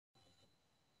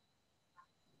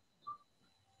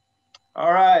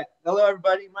All right. Hello,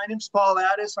 everybody. My name is Paul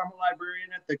Addis. I'm a librarian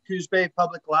at the Coos Bay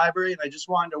Public Library, and I just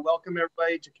wanted to welcome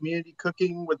everybody to Community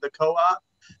Cooking with the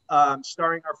Co-op,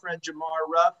 starring our friend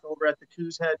Jamar Ruff over at the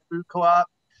Coos Head Food Co-op.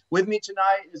 With me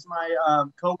tonight is my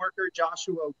co-worker,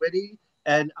 Joshua Whitty,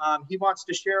 and he wants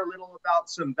to share a little about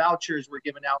some vouchers we're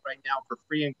giving out right now for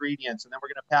free ingredients, and then we're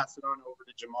going to pass it on over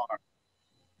to Jamar.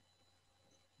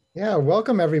 Yeah,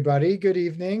 welcome everybody. Good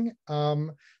evening.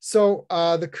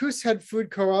 The Coos Head Food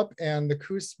Co-op and the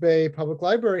Coos Bay Public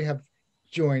Library have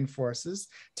joined forces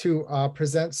to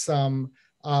present some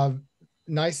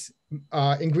nice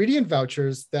ingredient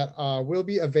vouchers that will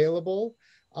be available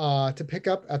to pick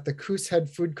up at the Coos Head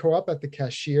Food Co-op at the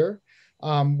cashier.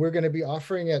 We're going to be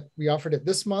offering it. We offered it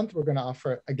this month. We're going to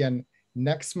offer it again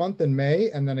next month in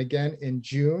May and then again in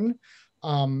June. They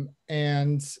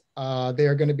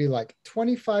are going to be like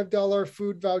 $25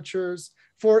 food vouchers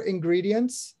for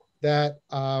ingredients that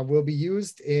will be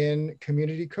used in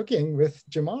community cooking with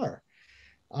Jamar.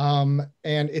 And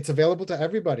it's available to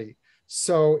everybody.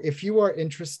 So if you are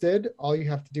interested, all you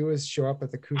have to do is show up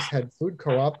at the Coos Head Food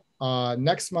Co-op.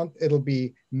 Next month, it'll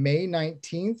be May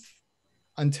 19th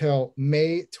until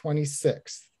May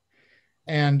 26th.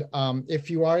 And if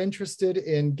you are interested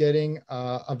in getting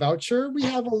a voucher, we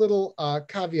have a little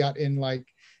caveat in like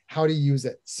how to use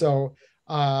it. So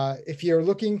if you're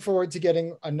looking forward to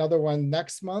getting another one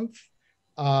next month,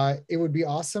 it would be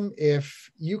awesome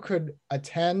if you could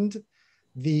attend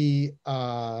the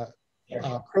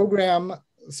program.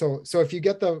 So if you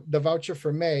get the voucher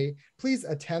for May, please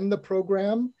attend the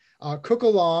program, cook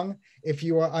along. If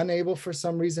you are unable for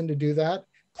some reason to do that,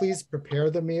 please prepare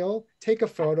the meal, take a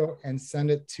photo, and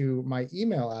send it to my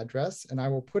email address, and I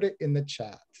will put it in the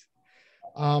chat.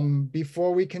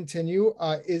 Before we continue,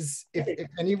 if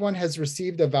anyone has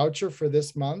received a voucher for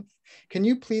this month, can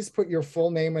you please put your full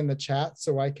name in the chat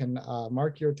so I can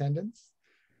mark your attendance?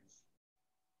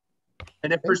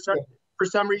 And if for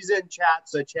some reason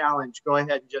chat's a challenge, go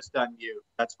ahead and just unmute.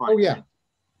 That's fine. Oh, yeah.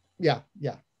 Yeah.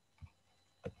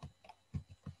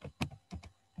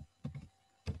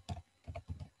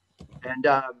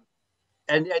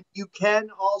 And you can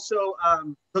also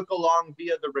cook along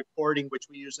via the recording, which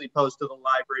we usually post to the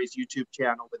library's YouTube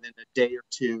channel within a day or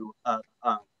two of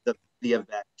the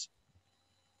event.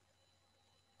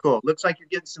 Cool. Looks like you're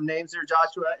getting some names there,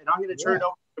 Joshua. And I'm going to turn it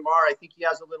over to Jamar. I think he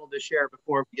has a little to share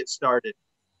before we get started.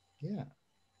 Yeah.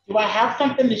 Do I have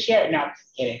something to share? No, I'm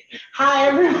just kidding. Hi,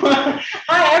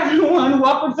 everyone.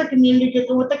 Welcome to Community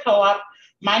Cooking with the Co-op.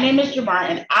 My name is Jamar,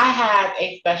 and I have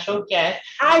a special guest.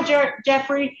 Hi,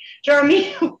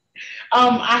 Jeremy.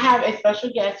 I have a special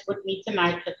guest with me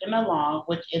tonight cooking along,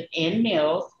 which is Ann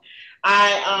Mills.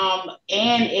 Ann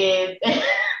is,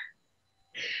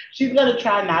 she's gonna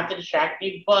try not to distract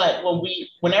me, but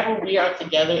whenever we are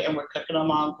together and we're cooking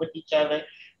along with each other,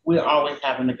 we're always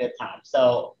having a good time.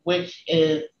 So, which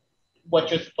is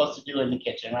what you're supposed to do in the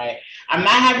kitchen, right? I'm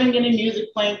not having any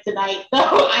music playing tonight,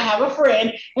 so I have a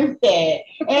friend instead,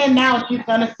 and now she's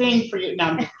gonna sing for you. No,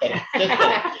 I'm just kidding.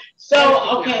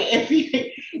 So, okay,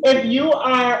 if you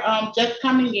are just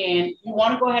coming in, you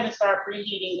want to go ahead and start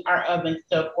preheating our ovens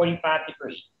to 45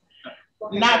 degrees.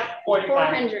 400. Not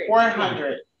 45,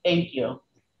 400. Thank you.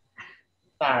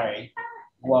 Sorry.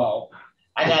 Whoa.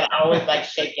 I gotta always like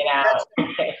shake it out.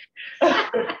 Okay.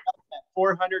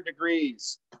 400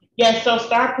 degrees. Yes, so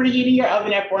start preheating your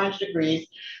oven at 400 degrees.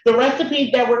 The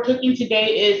recipe that we're cooking today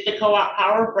is the Co-op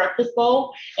Power Breakfast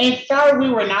Bowl. And sorry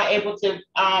we were not able to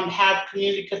have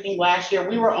community cooking last year.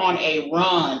 We were on a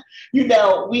run. You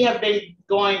know, we have been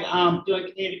doing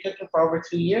community cooking for over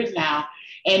 2 years now.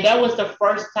 And that was the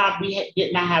first time we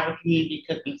did not have a community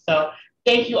cooking. So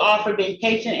thank you all for being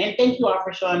patient, and thank you all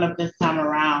for showing up this time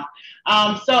around.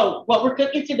 So what we're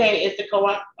cooking today is the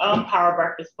Co-op Power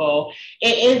Breakfast Bowl.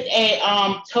 It is a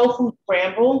tofu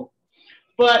scramble,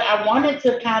 but I wanted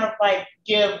to kind of like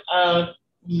give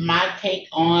my take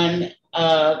on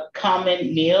a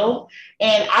common meal.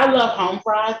 And I love home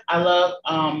fries. I love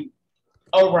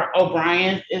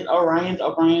O'Brien's.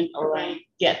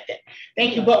 Yes,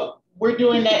 thank you. But we're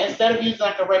doing that instead of using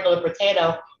like a regular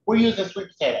potato, we're using sweet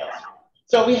potatoes.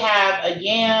 So we have a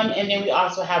yam, and then we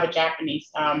also have a Japanese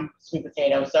sweet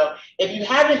potato. So if you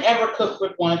haven't ever cooked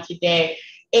with one today,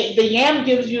 the yam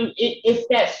gives you, it's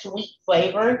that sweet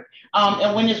flavor.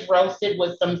 And when it's roasted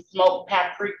with some smoked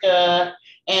paprika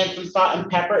and some salt and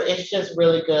pepper, it's just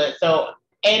really good. So,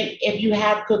 and if you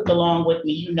have cooked along with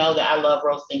me, you know that I love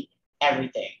roasting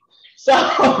everything. So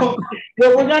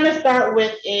what we're gonna start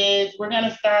with is,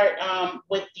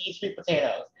 with these sweet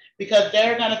potatoes, because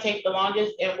they're going to take the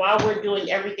longest. And while we're doing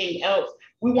everything else,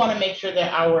 we want to make sure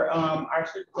that our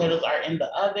sweet potatoes are in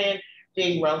the oven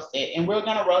being roasted, and we're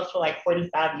gonna roast for like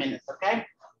 45 minutes, okay?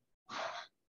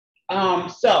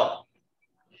 So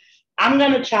I'm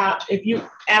gonna chop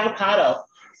avocado.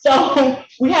 So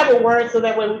we have a word so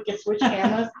that way we can switch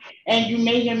cameras. And you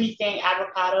may hear me saying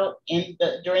avocado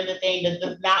during the thing. That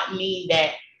does not mean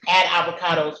that add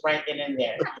avocados right then and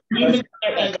there. Even if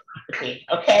they're in the recipe,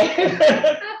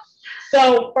 okay?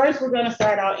 So first we're gonna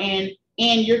start out and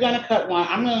you're gonna cut one.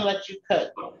 I'm gonna let you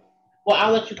cut. Well,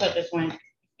 I'll let you cut this one,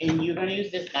 and you're gonna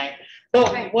use this knife.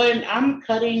 But when I'm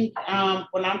cutting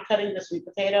the sweet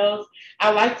potatoes, I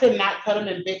like to not cut them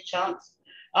in big chunks.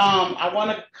 I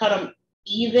want to cut them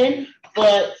even,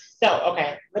 but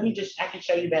okay. I can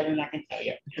show you better than I can tell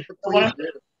you. So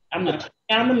I'm gonna cut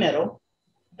down the middle.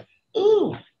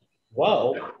 Ooh,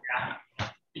 whoa!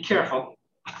 Be careful.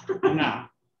 No,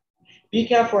 be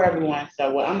careful, everyone.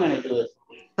 So what I'm gonna do is.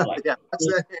 Yeah, that's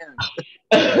that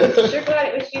hand. Sure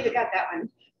glad it was you that got that one.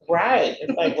 Right.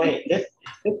 It's like, wait, this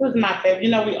was my favorite. You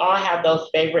know, we all have those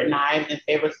favorite knives and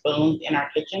favorite spoons in our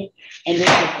kitchen. And this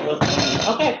is real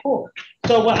spoon. Okay, cool.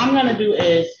 So what I'm gonna do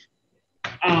is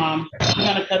I'm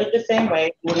gonna cut it the same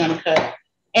way. We're gonna cut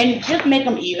and just make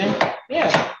them even.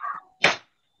 Yeah.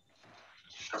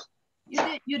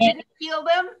 You didn't peel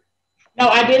them? No,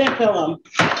 I didn't peel them.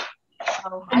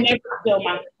 Oh, I never peel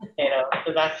my potatoes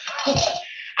because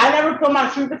I never peel my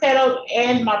sweet potatoes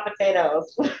and my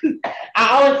potatoes. I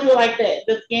always feel like that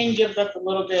the skin gives us a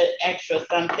little bit extra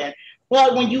something.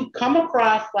 But when you come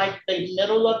across like the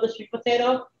middle of the sweet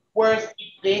potato, where it's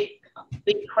big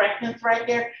crescents right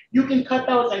there, you can cut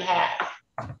those in half.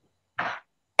 You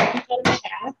can cut them in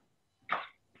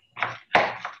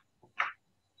half.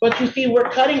 But you see, we're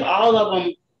cutting all of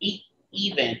them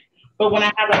even. But when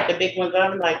I have like the big ones,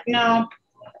 I'm like, no,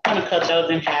 I'm gonna cut those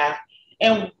in half.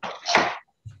 And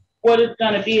what it's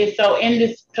gonna be is, so in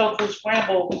this tofu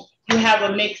scramble, you have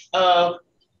a mix of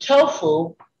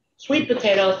tofu, sweet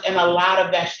potatoes, and a lot of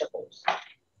vegetables.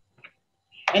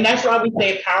 And that's why we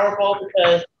say power bowl,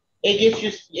 because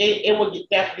it will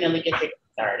definitely get you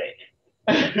started.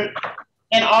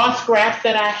 And all scraps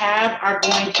that I have are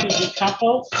going to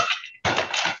decompose.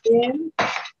 You're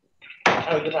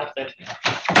about to.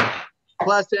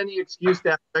 Plus any excuse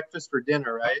to have breakfast for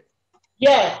dinner, right?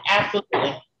 Yes,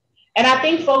 absolutely. And I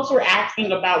think folks were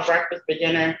asking about breakfast for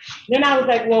dinner. Then I was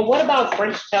like, well, what about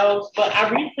French toast? But I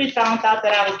recently found out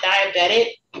that I was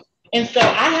diabetic. And so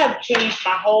I have changed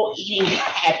my whole eating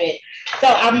habit. So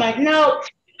I'm like, no.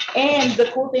 And the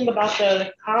cool thing about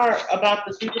the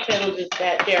sweet potatoes is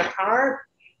that they're carb.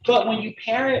 But when you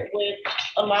pair it with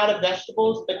a lot of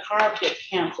vegetables, the carb gets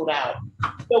canceled out.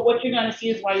 So what you're gonna see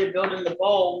is while you're building the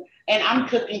bowl, and I'm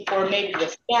cooking for maybe the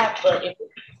staff, but if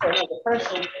it's for another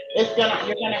person, you're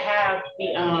gonna have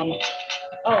the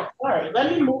oh sorry,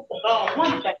 let me move the bowl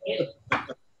 1 second.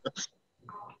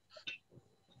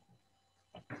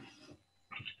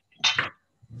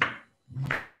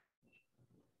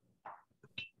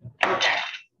 Okay.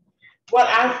 What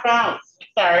I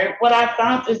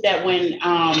found is that when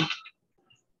I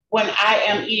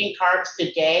am eating carbs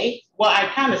today, well, I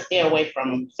kind of stay away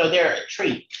from them. So they're a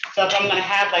treat. So if I'm going to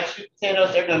have like sweet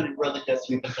potatoes, they're going to be really good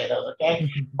sweet potatoes, okay?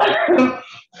 But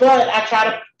I try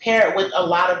to pair it with a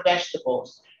lot of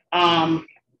vegetables.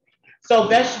 So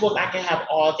vegetables I can have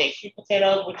all day. Sweet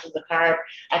potatoes, which is a carb,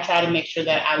 I try to make sure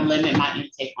that I limit my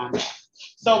intake on that.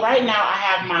 So right now I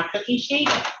have my cookie sheet,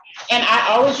 and I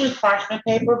always use parchment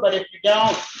paper, but if you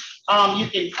don't, you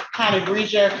can kind of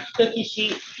grease your cookie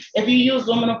sheet. If you use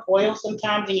aluminum foil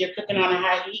sometimes and you're cooking on a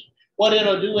high heat, what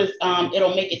it'll do is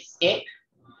it'll make it stick,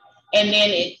 and then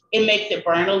it makes it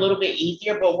burn a little bit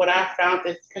easier. But what I found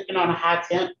is cooking on a high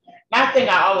temp, not saying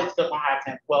I always cook on high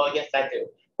temp. Well, yes, I do.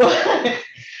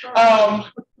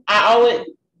 I always,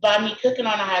 by me cooking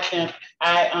on a high temp,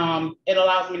 it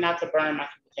allows me not to burn my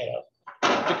sweet potatoes.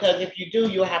 Because if you do,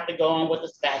 you'll have to go on with a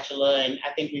spatula, and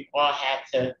I think we've all had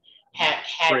to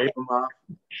Scrape them off.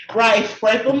 Right,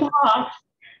 scrape them off,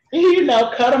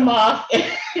 cut them off.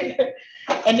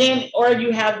 And then, or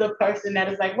you have the person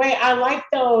that is like, wait, I like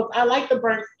those. I like the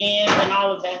burnt skins and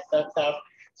all of that stuff.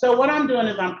 So what I'm doing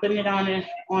is I'm putting it on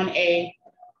a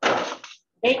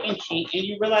baking sheet, and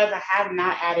you realize I have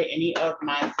not added any of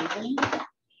my seasonings.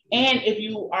 And if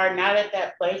you are not at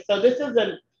that place, so this is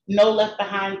a no left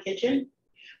behind kitchen,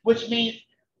 which means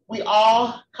we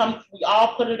all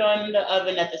put it on in the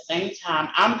oven at the same time.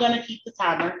 I'm gonna keep the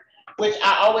timer, which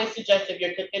I always suggest if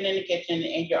you're cooking in the kitchen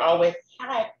and you're always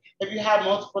if you have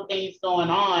multiple things going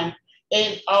on,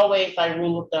 it's always like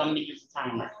rule of thumb to use a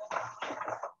timer.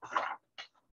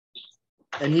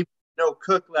 And no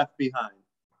cook left behind.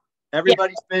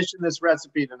 Everybody's finishing this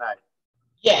recipe tonight.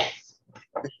 Yes.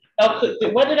 No cook.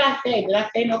 What did I say? Did I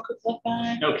say no cooks left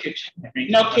behind? No kitchen.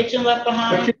 No kitchen left No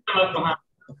behind? kitchen left behind.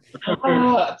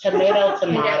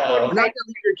 Tomato. We're not gonna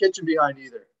leave your kitchen behind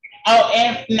either. Oh,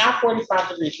 and not 45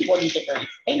 degrees, 40 degrees.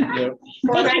 Thank you.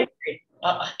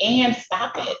 And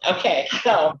stop it. Okay,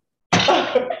 so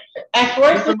at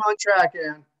first, Keep them on track,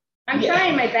 Ann. I'm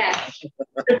trying my best.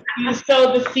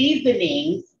 so the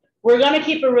seasonings, we're gonna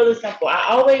keep it really simple.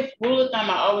 Rule of thumb,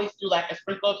 I always do like a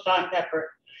sprinkle of salt and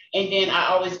pepper, and then I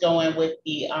always go in with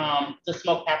the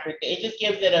smoked paprika. It just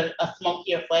gives it a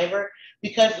smokier flavor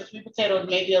because the sweet potatoes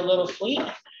may be a little sweet,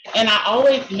 and I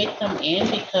always mix them in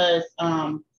because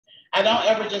I don't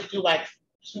ever just do like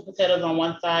sweet potatoes on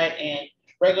one side and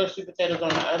regular sweet potatoes on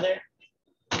the other.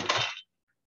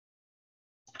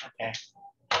 Okay.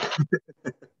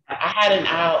 I had an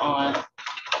eye on.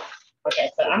 Okay,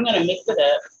 so I'm gonna mix it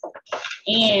up.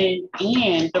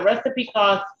 And the recipe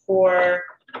calls for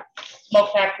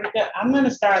smoked paprika. I'm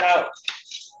gonna start out,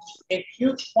 if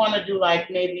you wanna do like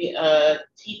maybe a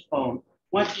teaspoon,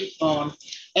 1 teaspoon,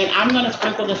 and I'm gonna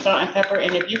sprinkle the salt and pepper,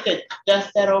 and if you could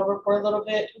dust that over for a little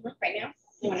bit. Right now?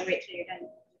 You wanna wait till you're done?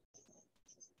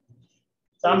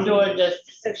 So I'm doing just.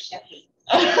 So chefy.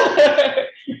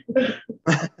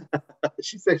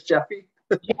 She says Jeffy.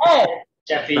 Yes.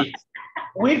 Jeffy.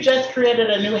 We've just created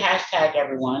a new hashtag,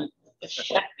 everyone. It's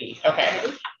chefy. Okay.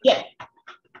 Yeah.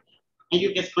 And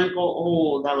you can sprinkle.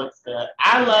 Oh, that looks good.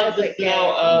 I love the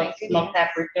smell of smoked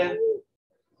paprika.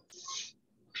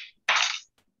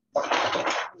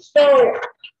 So,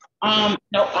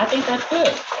 no, I think that's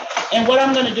good. And what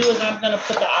I'm gonna do is I'm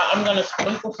gonna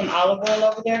sprinkle some olive oil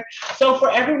over there. So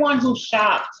for everyone who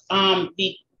shopped,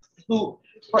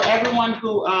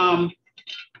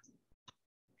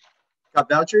 Got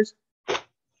vouchers?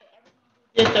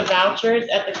 did the vouchers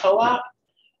at the co-op,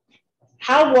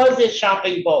 how was it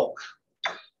shopping bulk?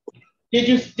 Did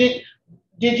you see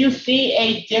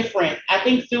a difference? I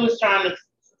think Sue was trying to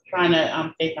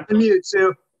say something. Unmute,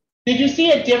 Sue. Did you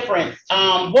see a difference?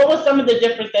 What was some of the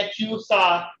difference that you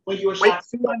saw when you were shopping? Wait,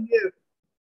 Sue,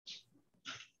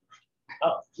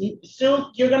 unmute. Sue,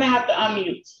 you're gonna have to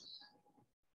unmute.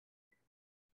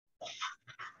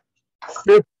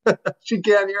 Sue, she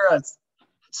can't hear us.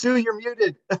 Sue, you're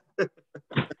muted.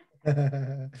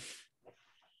 There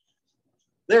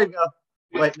you go.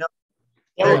 Wait, no.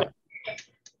 There you go.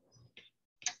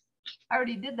 I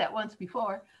already did that once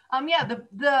before. Yeah,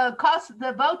 the cost,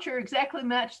 the voucher exactly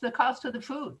matched the cost of the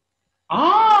food.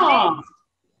 Ah.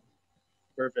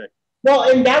 Perfect.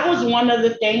 Well, and that was one of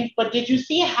the things, but did you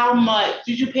see how much,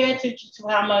 did you pay attention to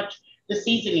how much the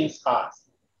seasonings cost?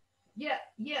 Yeah,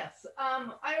 yes.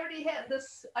 I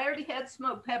already had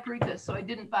smoked paprika, so I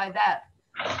didn't buy that.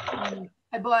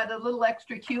 I bought a little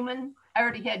extra cumin. I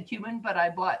already had cumin, but I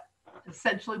bought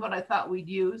essentially what I thought we'd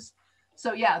use.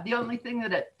 So yeah, the only thing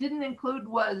that it didn't include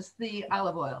was the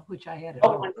olive oil, which I had at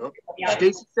home. Oh.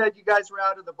 Stacy said you guys were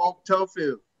out of the bulk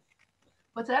tofu.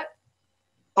 What's that?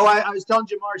 Oh, I was telling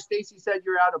Jamar, Stacy said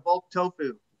you're out of bulk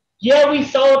tofu. Yeah, we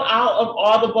sold out of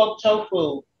all the bulk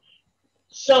tofu.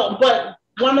 So, but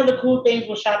one of the cool things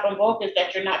with shopping bulk is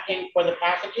that you're not paying for the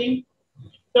packaging.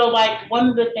 So like one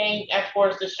of the things as far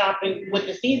as the shopping with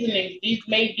the seasonings, these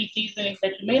may be seasonings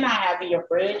that you may not have in your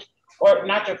fridge, or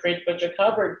not your fridge, but your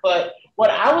cupboard. But what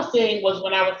I was saying was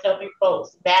when I was helping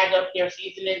folks bag up their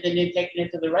seasonings and then taking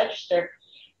it to the register,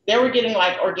 they were getting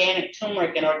like organic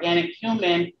turmeric and organic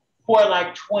cumin for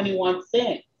like 21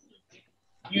 cents.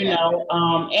 You know,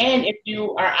 and if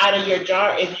you are out of your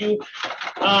jar, if you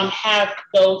have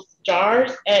those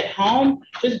jars at home,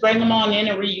 just bring them on in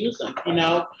and reuse them, you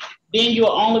know. Then you'll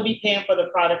only be paying for the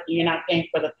product and you're not paying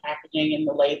for the packaging and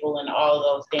the label and all of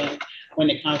those things when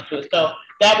it comes to it. So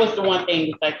that was the one thing,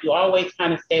 it's like you always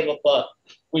kind of save a buck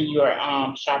when you're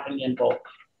shopping in bulk.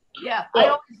 Yeah, so, I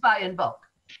always buy in bulk.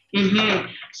 Mm-hmm.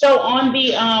 So on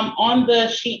the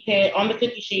sheet pan, on the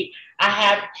cookie sheet, I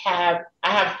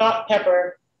have salt,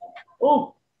 pepper.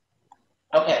 Ooh,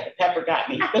 okay, the pepper got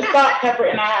me. The salt, pepper,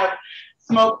 and I have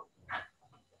smoked.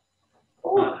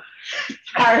 Ooh,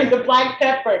 sorry, the black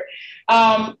pepper,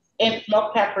 and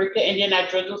smoked paprika, and then I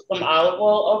drizzle some olive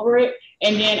oil over it,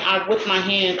 and then with my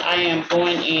hands, I am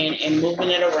going in and moving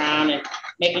it around and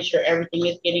making sure everything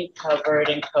is getting covered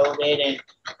and coated and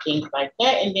things like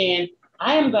that, and then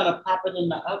I am gonna pop it in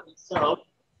the oven. So,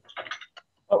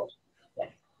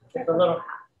 it's a little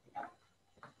hot.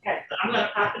 Okay, so I'm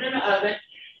gonna pop it in the oven,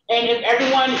 and if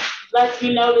everyone lets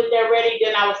me know that they're ready,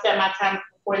 then I will set my timer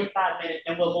for 45 minutes,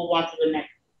 and we'll move on to the next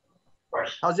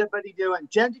portion. How's everybody doing?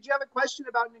 Jen, did you have a question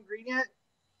about an ingredient?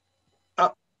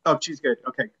 Oh, she's good.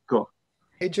 Okay, cool.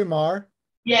 Hey, Jamar.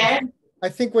 Yeah. I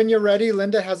think when you're ready,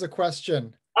 Linda has a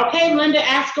question. Okay, Linda,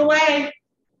 ask away.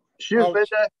 Shoot, Oh,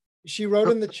 Linda. she wrote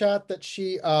in the chat that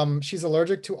she's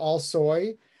allergic to all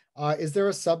soy. Is there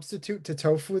a substitute to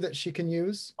tofu that she can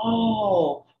use?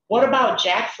 Oh, what about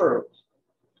jackfruit?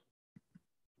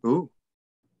 Ooh,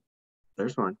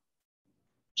 there's one.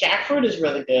 Jackfruit is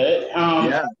really good.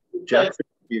 Yeah, jackfruit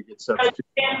would be a good substitute.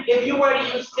 If you were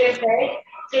to use tempeh,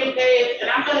 and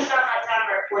I'm going to start my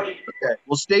timer at 40. Okay,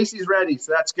 well, Stacy's ready,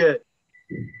 so that's good.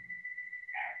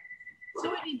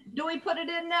 So do we put it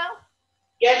in now?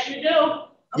 Yes, you do.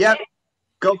 Okay. Yep,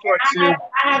 go for it, Sue.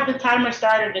 I have the timer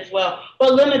started as well.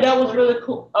 But Linda, that was really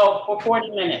cool. Oh, for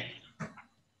 40 minutes.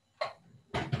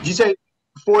 Did you say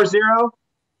 40?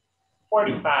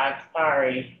 45,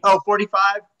 sorry. Oh,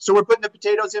 45? So we're putting the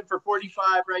potatoes in for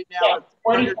 45 right now. Yeah,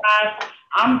 45.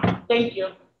 Thank you.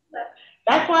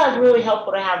 That's why it's really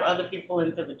helpful to have other people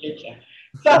into the kitchen.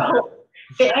 So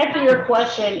to answer your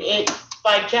question, it's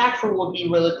like jackfruit would be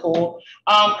really cool.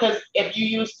 Because if you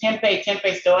use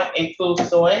tempeh still includes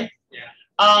soy.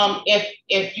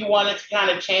 If you wanted to kind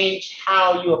of change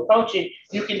how you approach it,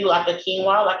 you can do like a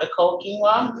quinoa, like a cold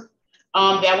quinoa.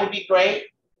 That would be great.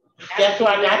 That's where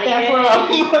I got that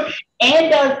from.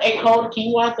 And does a cold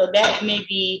quinoa, so that may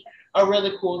be a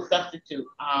really cool substitute.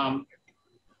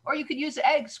 Or you could use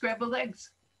eggs, scrambled eggs.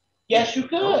 Yes, you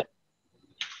could.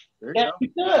 Yes, you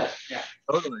could. Yeah,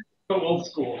 totally. Go old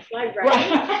school. Right.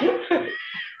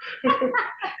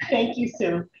 Thank you,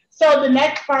 Sue. So the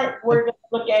next part we're going to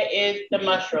look at is the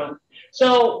mushroom.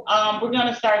 So we're going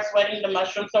to start sweating the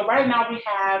mushroom. So right now we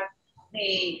have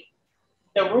the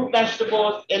root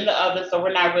vegetables in the oven, so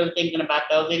we're not really thinking about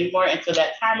those anymore until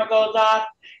that timer goes off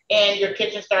and your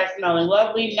kitchen starts smelling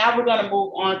lovely. Now we're going to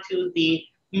move on to the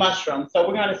mushrooms. So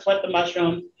we're going to sweat the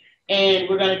mushrooms, and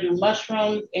we're going to do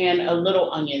mushrooms and a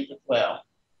little onions as well.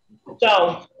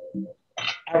 So,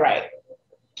 all right.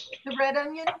 The red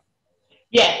onion?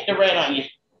 Yes, the red onion.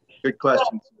 Good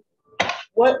question. So,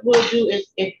 what we'll do is,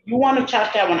 if you want to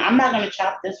chop that one, I'm not going to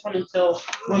chop this one until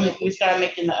when we start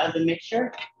making the other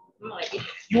mixture.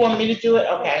 You want me to do it?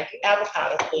 Okay.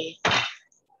 Avocado, please. All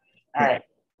right.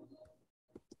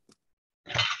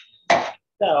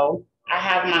 So I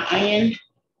have my onion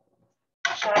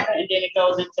chopper, and then it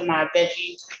goes into my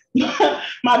veggie,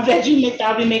 my veggie mix.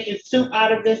 I'll be making soup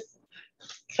out of this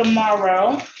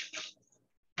tomorrow.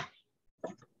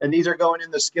 And these are going in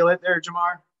the skillet there,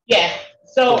 Jamar? Yes.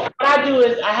 So what I do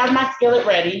is I have my skillet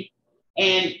ready,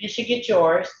 and you should get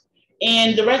yours.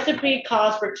 And the recipe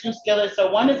calls for 2 skillets.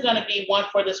 So one is going to be one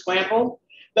for the scramble.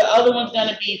 The other one's going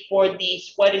to be for the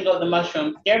sweating of the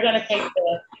mushrooms. They're going to take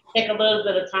a little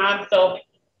bit of time. So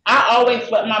I always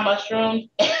sweat my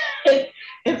mushrooms.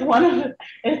 It's one of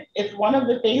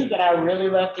the things that I really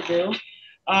love to do.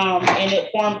 And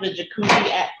it forms the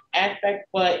jacuzzi aspect,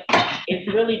 but it's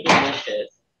really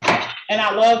delicious. And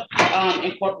I love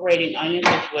incorporating onions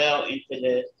as well into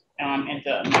this,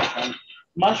 into mushrooms.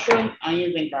 Mushrooms,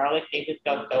 onions, and garlic, they just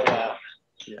go so well.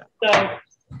 Yeah. So,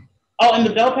 oh, and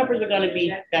the bell peppers are going to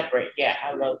be separate. Yeah,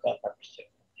 I love bell peppers too.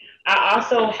 I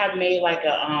also have made like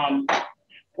a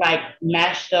like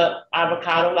mashed up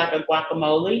avocado, like a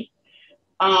guacamole,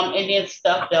 and then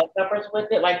stuffed bell peppers with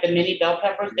it, like the mini bell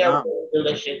peppers. They're really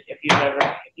delicious. If you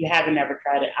haven't ever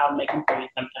tried it, I'll make them for you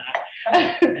sometime.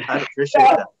 I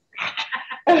appreciate that.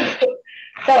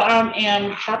 So I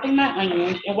am chopping my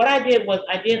onions, and what I did was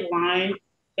I did lines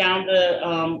down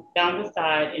the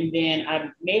side, and then I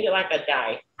made it like a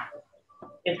dice.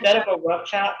 Instead of a rough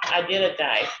chop, I did a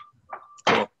dice.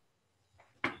 Cool.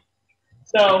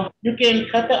 So you can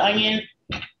cut the onions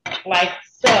like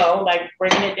so, like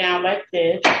bringing it down like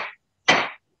this. And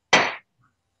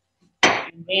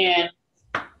then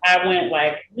I went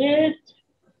like this,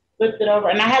 flipped it over,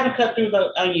 and I haven't cut through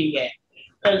the onion yet,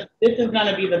 because this is going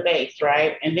to be the base,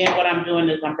 right? And then what I'm doing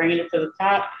is I'm bringing it to the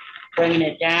top, bringing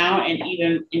it down, and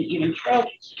even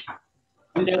strokes.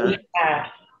 And then we have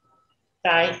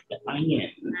diced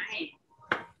onions. Nice.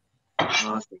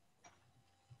 Awesome.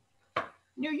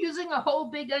 You're using a whole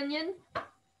big onion?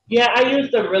 Yeah, I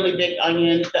used a really big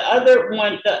onion. The other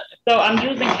one, so I'm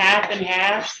using half and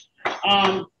half.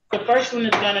 The first one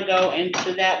is going to go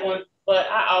into that one, but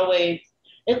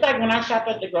it's like when I shop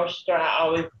at the grocery store, I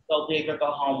always go big or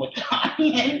go home with the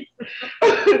onions.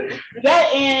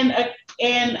 That and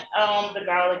the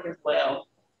garlic as well.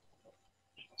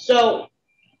 So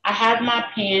I have my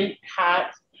pan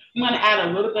hot. I'm gonna add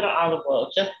a little bit of olive oil,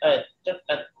 just a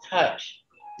touch.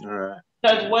 All right.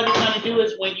 Because what it's gonna do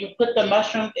is when you put the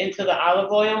mushrooms into the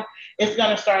olive oil, it's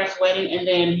gonna start sweating, and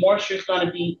then moisture is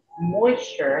gonna be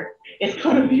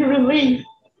released.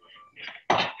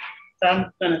 So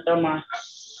I'm gonna throw my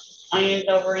onions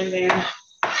over in there.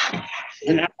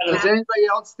 Does anybody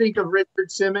else think of Richard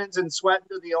Simmons and Sweating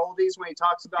to the Oldies when he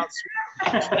talks about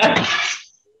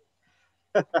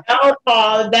No,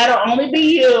 Paul, that'll only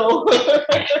be you.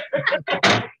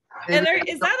 And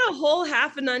is that a whole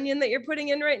half an onion that you're putting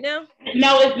in right now?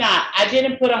 No, it's not. I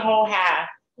didn't put a whole half.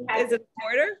 Is it a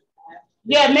quarter?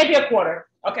 Yeah, maybe a quarter.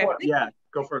 Okay. Yeah,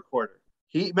 go for a quarter.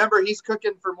 Remember, he's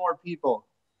cooking for more people.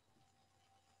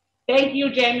 Thank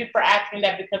you, Jamie, for asking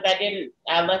that because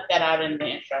I left that out in the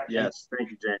instructions. Yes, thank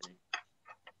you, Jamie.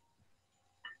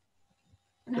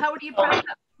 And how do you prep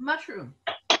the mushroom?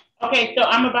 Okay, so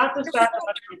I'm about to start the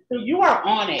mushroom. So you are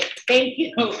on it. Thank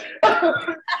you.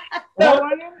 The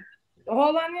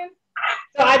whole onion?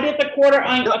 So I did the quarter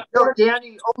onion. No,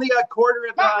 Danny, only a quarter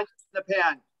of the onion in the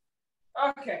pan.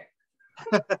 Okay.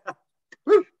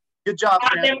 Good job,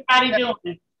 How's man. everybody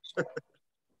doing?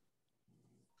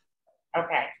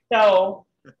 Okay, so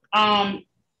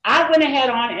I went ahead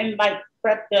on and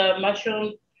prepped the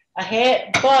mushrooms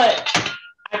ahead, but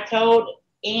I told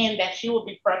Ann that she would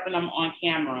be prepping them on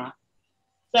camera.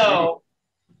 So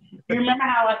you remember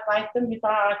how I sliced them? You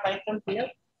saw how I sliced them?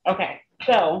 Yep. Okay,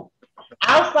 so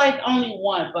I'll slice only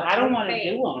one, but I don't want to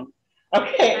do them.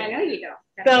 Okay. I know you don't.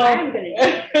 That's what I'm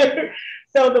gonna do.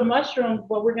 So the mushrooms,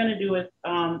 what we're gonna do is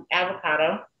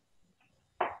avocado.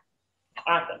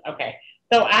 Awesome. Okay.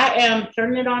 So I am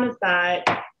turning it on the side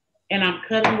and I'm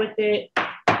cutting with it.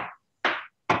 There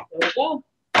we go.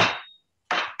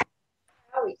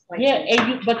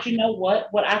 Yeah, but you know what?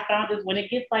 What I found is when it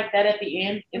gets like that at the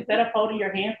end, instead of holding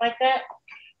your hands like that,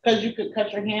 because you could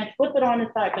cut your hands, flip it on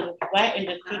the side because it's flat and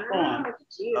just keep going.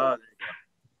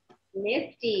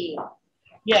 Nifty.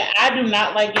 Yeah, I do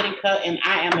not like getting cut and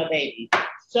I am a baby.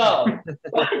 So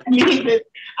what it means is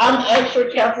I'm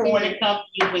extra careful when it comes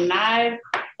to using knives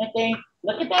and things.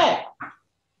 Look at that.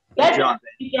 That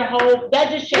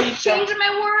just changed my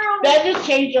world. That just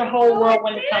changed your whole world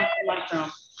when it comes to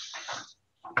mushrooms.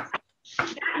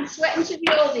 I'm sweating to the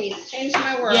oldies. Changed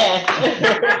my world. Yes.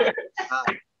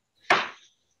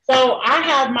 So I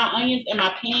have my onions in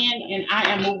my pan and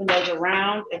I am moving those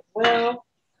around as well.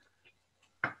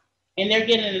 And they're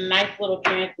getting a nice little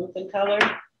translucent color.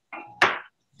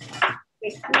 They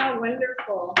smell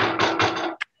wonderful.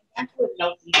 I put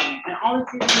no seasoning. And all the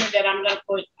seasoning that I'm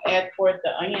going to add towards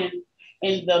the onion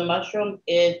and the mushrooms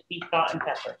is the salt and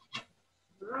pepper.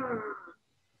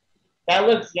 That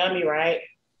looks yummy, right?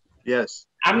 Yes.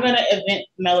 I'm going to invent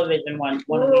smell-o-vision one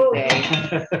of these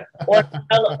days. or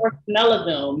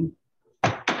smell-o-zoom.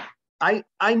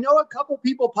 I know a couple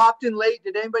people popped in late.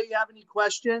 Did anybody have any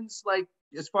questions, like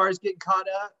as far as getting caught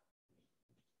up?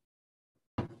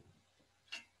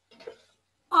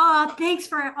 Thanks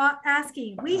for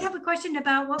asking. We have a question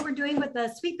about what we're doing with the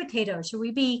sweet potatoes. Should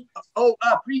we be?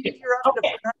 Preheat your oven to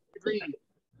 400 degrees.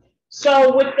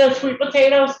 So with the sweet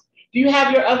potatoes, do you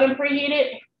have your oven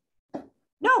preheated?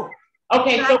 No.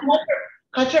 Okay, so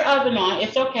cut your oven on.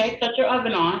 It's okay. Cut your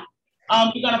oven on.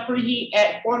 You're gonna preheat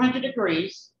at 400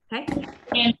 degrees. Okay.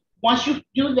 And once you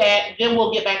do that, then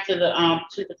we'll get back to the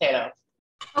sweet potatoes.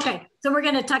 Okay, so we're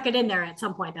gonna tuck it in there at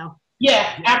some point, though.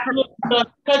 Yeah, absolutely. So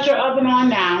cut your oven on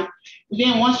now.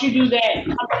 Then once you do that,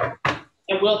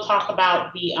 and we'll talk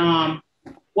about the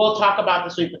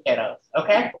sweet potatoes.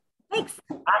 Okay. Thanks.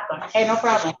 Awesome. Hey, no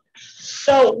problem.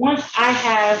 So once I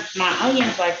have my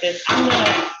onions like this, I'm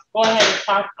gonna go ahead and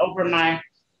toss over my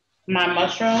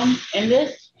mushrooms in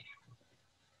this.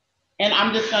 And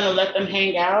I'm just gonna let them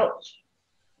hang out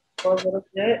for a little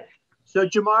bit. So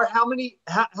Jamar,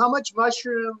 how much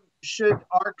mushroom should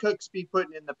our cooks be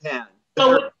putting in the pan?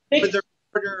 So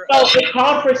it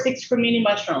called for 6 cremini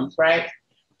mushrooms, right?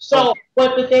 So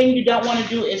but the thing you don't want to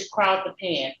do is crowd the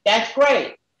pan. That's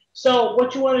great. So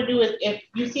what you want to do is if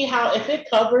you see how if it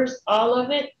covers all of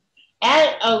it,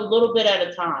 add a little bit at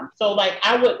a time. So like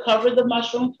I would cover the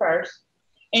mushroom first.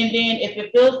 And then if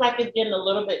it feels like it's getting a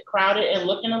little bit crowded and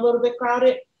looking a little bit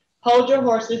crowded, hold your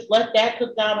horses, let that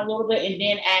cook down a little bit, and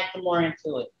then add some more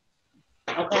into it.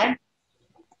 Okay?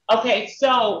 Okay,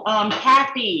 so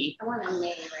Kathy. I want a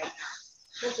name right now.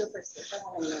 We'll do for 6. I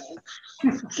want a name.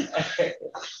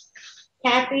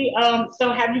 Kathy,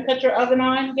 so have you cut your oven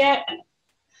on yet?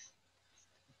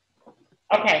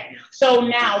 Okay, so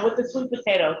now with the sweet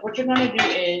potatoes, what you're gonna do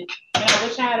is, and I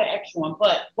wish I had an extra one,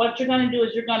 but what you're gonna do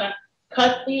is you're gonna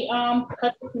cut the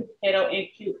sweet potato in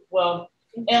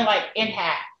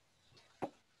half.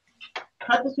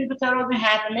 Cut the sweet potatoes in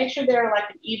half and make sure they're like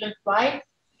an even slice.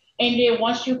 And then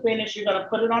once you finish, you're gonna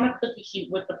put it on a cookie sheet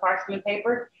with the parchment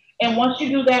paper. And once you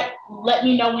do that, let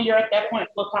me know when you're at that point.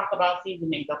 We'll talk about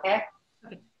seasonings, okay?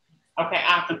 Okay,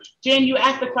 awesome. Jen, you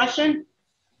asked the question?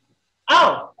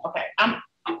 Oh, okay.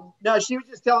 No, she was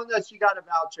just telling us she got a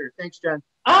voucher. Thanks, Jen.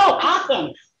 Oh,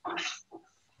 awesome.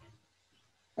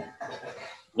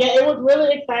 Yeah, it was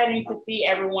really exciting to see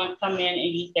everyone come in and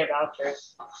use their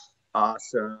vouchers.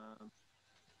 Awesome.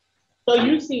 So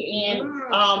you see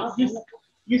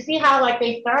you see how like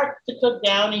they start to cook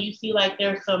down and you see like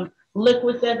there's some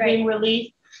liquids that's being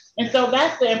released. And so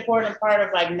that's the important part of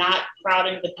like not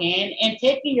crowding the pan and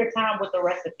taking your time with the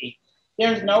recipe.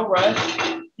 There's no rush.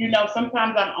 You know,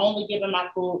 sometimes I'm only giving my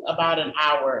food about an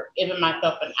hour, giving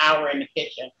myself an hour in the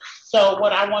kitchen. So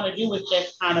what I want to do is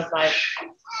just kind of like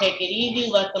take it easy,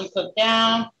 let them cook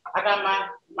down. I got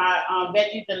my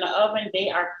veggies in the oven. They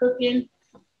are cooking.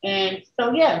 And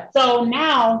so, yeah. So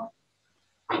now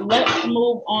let's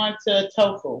move on to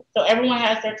tofu. So everyone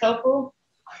has their tofu?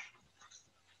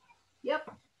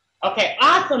 Yep. Okay,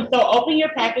 awesome. So open your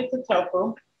packets of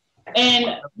tofu.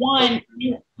 And one,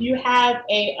 you have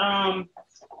a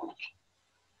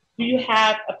do you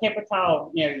have a paper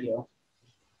towel near you?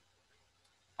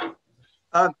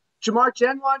 Jamar,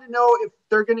 Jen wanted to know if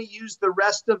they're going to use the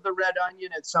rest of the red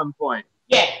onion at some point.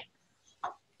 Yes.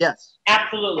 Yes.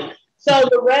 Absolutely. So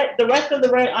the rest of the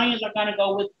red onions are going to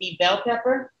go with the bell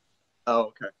pepper. Oh,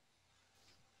 okay.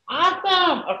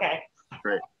 Awesome. Okay.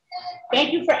 Great.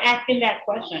 Thank you for asking that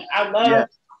question. I love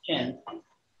questions.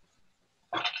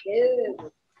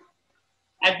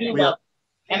 I do love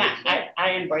them, and I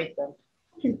embrace them.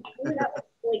 Ooh, that was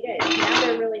really good. Now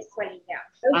they're really sweating down.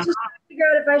 I was just trying to figure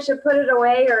out if I should put it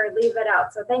away or leave it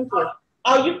out. So thank you.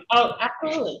 Oh,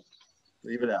 absolutely.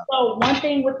 Leave it out. So one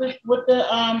thing with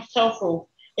the tofu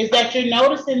is that you're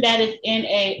noticing that it's in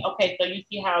okay, so you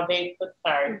see how they cook,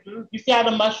 you see how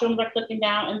the mushrooms are cooking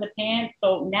down in the pan?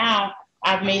 So now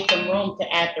I've made some room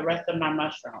to add the rest of my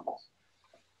mushrooms.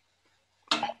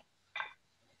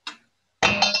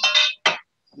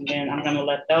 And then I'm gonna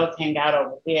let those hang out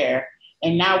over there.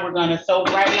 And now we're gonna, so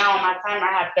right now on my timer,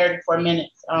 I have 34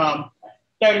 minutes,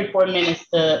 34 minutes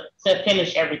to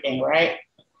finish everything, right?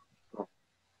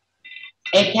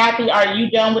 And Kathy, are you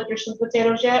done with your sweet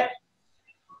potatoes yet?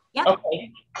 Yep.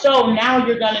 Okay, so now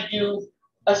you're gonna do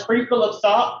a sprinkle of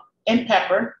salt and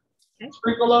pepper,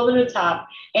 sprinkle over the top.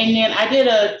 And then I did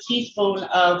a teaspoon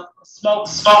of smoked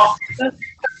salt.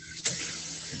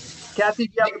 Kathy,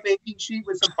 do you have a baking sheet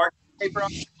with some parchment paper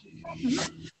on it?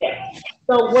 Yeah.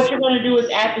 So what you're gonna do is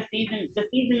add the seasoning. The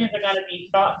seasonings are gonna be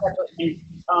salt, pepper, and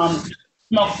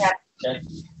smoked paprika.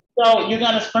 So you're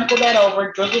gonna sprinkle that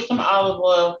over, drizzle some olive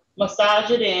oil,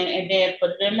 massage it in, and then put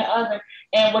it in the oven.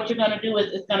 And what you're gonna do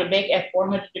is it's gonna bake at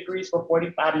 400 degrees for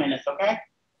 45 minutes, okay?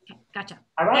 Okay, gotcha.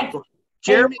 All right.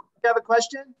 Jeremy, do you have a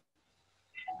question?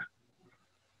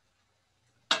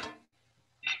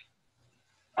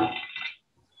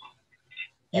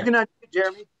 You can unmute,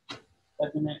 Jeremy.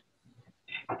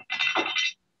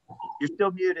 You're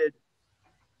still muted.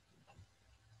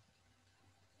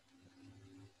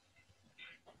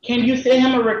 Can you send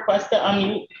him a request to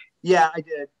unmute? Yeah, I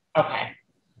did. Okay.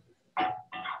 I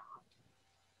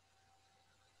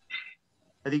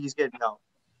think he's getting help.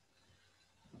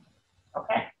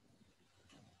 Okay.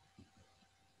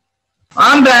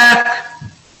 I'm back.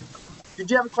 Did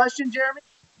you have a question, Jeremy?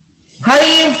 How do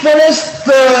you finish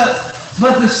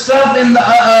put the stuff in the,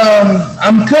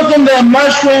 I'm cooking the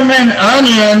mushroom and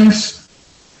onions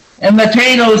and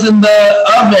potatoes in the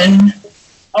oven.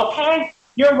 Okay,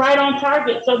 you're right on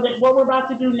target. So that what we're about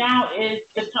to do now is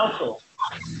the tofu.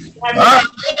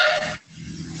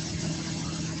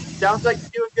 Sounds like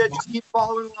you're doing good. Just keep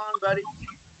following along, buddy.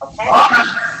 Okay.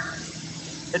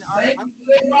 And Thank you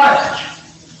very much.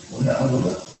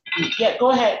 Yeah,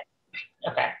 go ahead.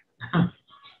 Okay.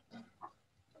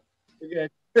 You're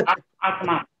good. I'll come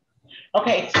on.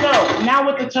 Okay, so now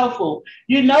with the tofu,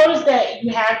 you notice that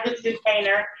you have this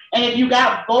container, and if you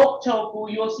got bulk tofu,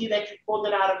 you'll see that you pulled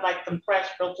it out of like some fresh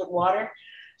filtered water.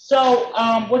 So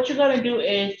what you're gonna do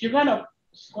is you're gonna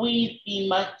squeeze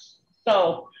the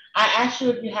so I asked you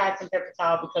if you had some paper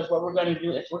towel because what we're gonna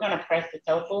do is we're gonna press the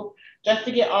tofu just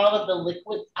to get all of the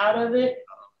liquids out of it.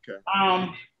 Okay.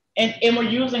 And we're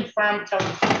using firm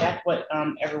tofu. That's what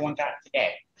everyone got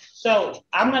today. So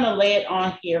I'm gonna lay it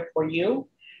on here for you.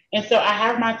 And so I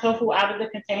have my tofu out of the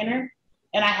container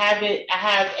and I have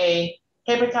a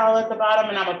paper towel at the bottom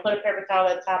and I'm gonna put a paper towel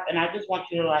at the top and I just want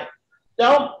you to like,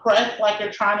 don't press like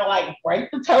you're trying to like break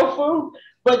the tofu,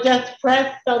 but just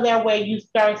press so that way you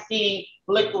start seeing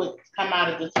liquids come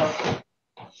out of the tofu.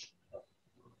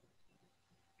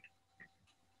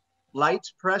 Light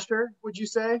pressure, would you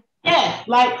say? Yeah,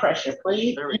 light pressure,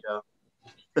 please. There we go.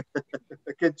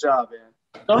 Good job, man.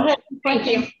 Go ahead. Thank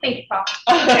you. Thank you, Paul.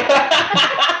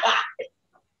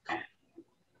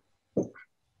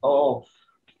 Oh.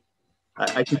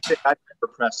 I can say for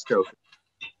pressed tofu.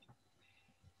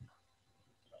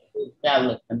 That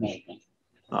looks amazing.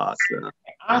 Awesome.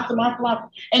 Awesome.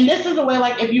 And this is the way,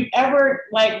 like, if you ever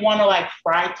like want to like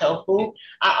fry tofu,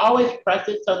 I always press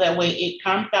it so that way it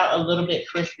comes out a little bit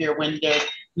crispier when there's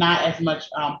not as much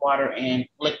water and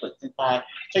liquids inside.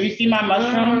 So you see my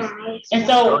mushrooms? And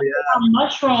so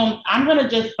mushrooms, I'm gonna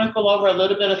just sprinkle over a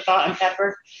little bit of salt and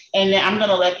pepper, and then I'm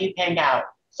gonna let these hang out.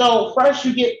 So first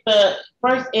it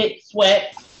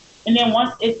sweats, and then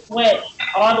once it sweats,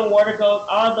 all the water goes,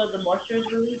 all the moisture is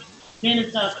released. Then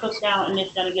it's gonna cook down and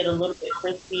it's gonna get a little bit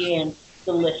crispy and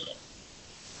delicious.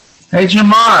 Hey,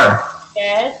 Jamar.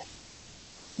 Yes?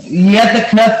 You have to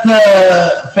cut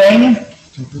the thing?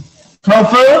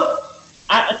 Tofu?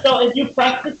 So if you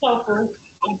press the tofu,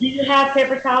 do you have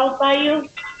paper towels by you?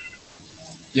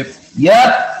 Yep.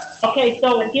 Okay,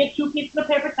 so get 2 pieces of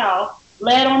paper towel,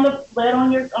 lay it on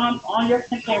your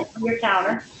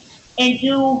counter, and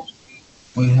do.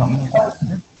 Will you help me?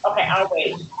 Okay, I'll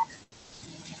wait.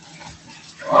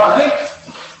 All right.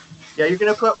 Yeah, you're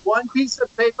going to put 1 piece of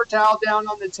paper towel down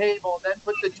on the table, then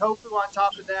put the tofu on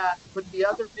top of that, put the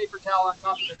other paper towel on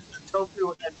top of the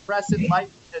tofu, and press it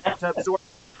lightly to absorb.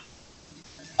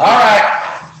 All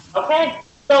right. Okay,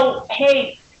 so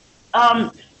hey,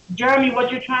 Jeremy, what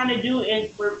you're trying to do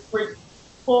is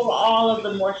pull all of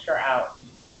the moisture out.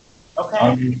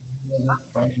 Okay?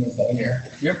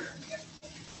 Yep.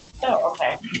 Oh,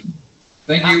 okay.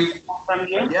 Thank you. From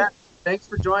you? Yeah, thanks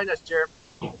for joining us, Jeremy.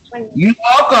 You're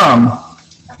welcome.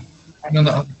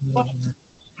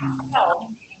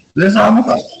 Oh. This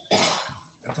avocado.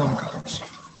 That's avocados.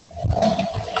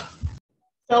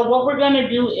 So what we're gonna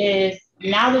do is,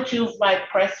 now that you've like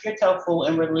pressed your tofu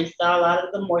and released a lot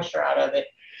of the moisture out of it,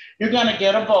 you're gonna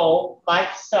get a bowl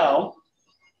like so,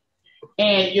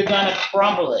 and you're gonna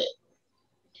crumble it.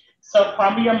 So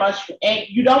crumble your mushroom, and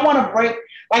you don't want to break,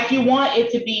 like you want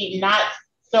it to be not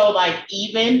so like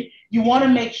even. You want to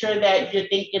make sure that you're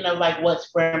thinking of like what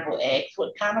scrambled eggs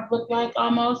would kind of look like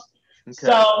almost. Okay.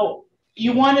 So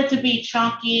you want it to be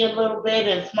chunky a little bit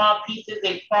and small pieces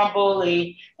and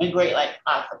crumbly and great like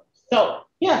awesome. So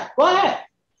yeah, go ahead.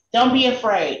 Don't be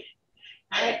afraid.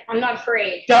 I'm not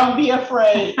afraid. Don't be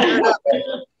afraid. Good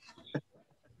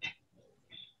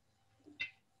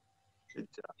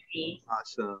job.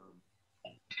 Awesome.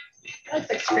 That's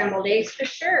like scrambled eggs for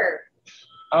sure.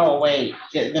 Oh wait,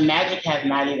 the magic has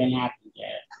not even happened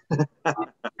yet. The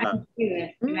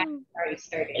magic already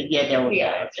started. Yeah, there we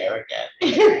go. There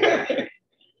we go.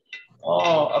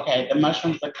 Oh, okay. The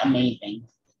mushrooms look amazing.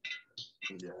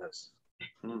 Yes.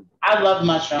 I love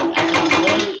mushrooms. I can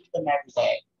literally eat them every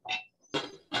day.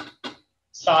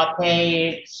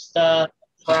 Sauteed, stuffed,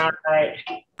 fried.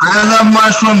 I love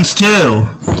mushrooms too.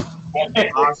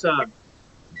 Awesome.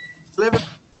 Live in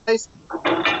place.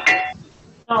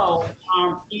 So,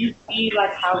 do you see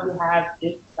like how you have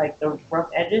this, like the rough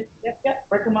edges? Yep.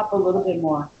 Break them up a little bit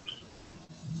more.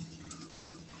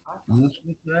 Awesome. This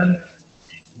is good.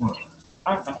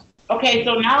 Awesome. Okay,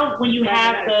 so now when you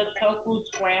have the tofu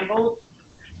scrambled,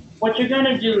 what you're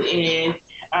gonna do is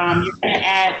you're gonna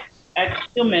add a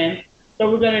cumin. So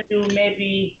we're gonna do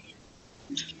maybe,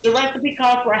 the recipe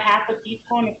calls for a half a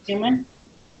teaspoon of cumin.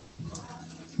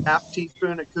 Half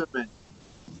teaspoon of cumin.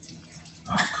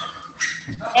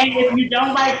 And if you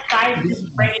don't like spice,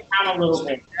 just bring it down a little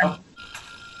bit.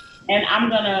 And I'm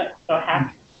gonna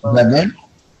half. Is that good?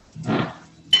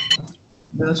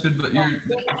 Yeah, that's good, but you're.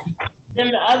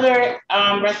 Then the other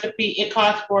recipe, it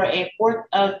calls for 1/4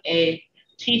 of a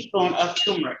teaspoon of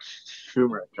turmeric.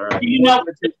 Turmeric, all right. Do you know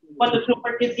what the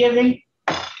turmeric is giving?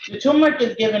 The turmeric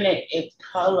is giving it its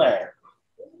color.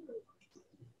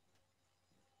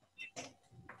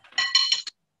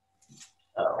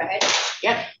 So,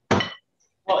 yep.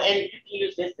 Well, and you can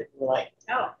use this if you like.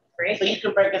 Oh, great. So you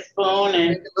can break a spoon and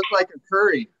make it look like a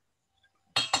curry.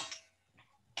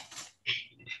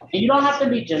 And you don't have to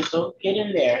be gentle. Get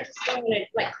in there. Just don't want to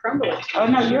like crumble it. Oh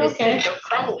no, you're okay. Don't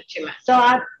crumble it too much. So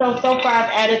far I've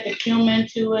added the cumin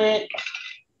to it.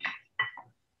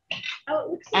 Oh,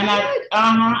 it looks so And good.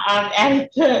 I've added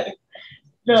the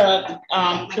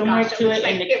turmeric to it,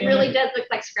 and the it cumin. really does look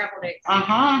like scrambled eggs.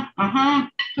 Nice.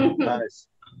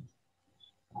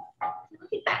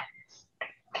 Look at that.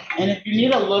 And if you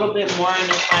need a little bit more, and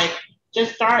it's like,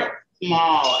 just start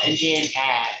small and then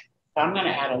add. So I'm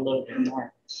gonna add a little bit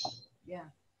more. Yeah.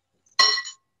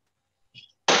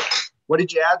 What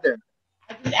did you add there?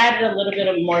 I just added a little bit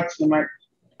of more turmeric.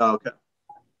 Oh, okay.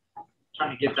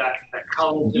 Trying to get that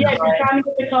color. Yeah, you're trying to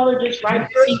get the color just right.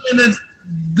 You're gonna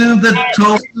do the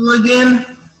tofu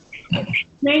again?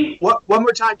 Me? What? One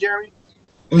more time, Jeremy.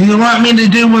 You want me to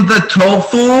do with the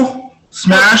tofu?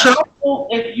 Smash it.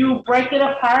 If you break it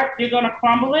apart, you're gonna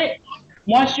crumble it.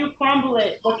 Once you crumble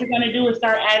it, what you're gonna do is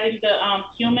start adding the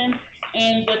cumin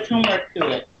and the turmeric to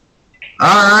it. All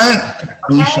right.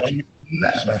 Okay.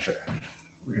 Smash it.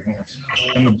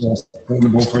 In the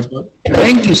bowl first, bud.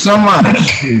 Thank you so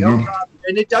much. No problem.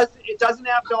 And it doesn't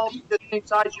have to all be the same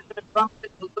size. You can crumble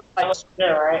it to look like Yeah,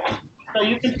 right. So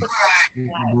you can put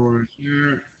Board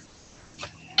here.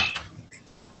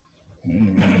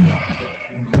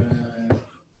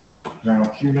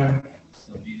 Ground cumin.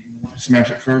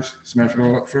 Smash it first. Smash it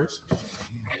all up first.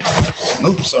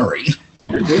 Oh, sorry.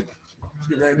 You're good. Just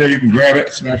get right there. You can grab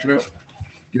it. Smash it up.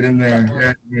 Get in there.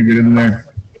 Yeah, get in there.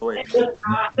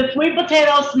 the sweet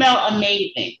potatoes smell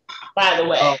amazing, by the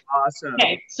way. Oh, awesome.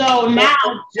 Okay, so now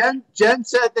Jen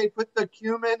said they put the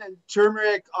cumin and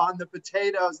turmeric on the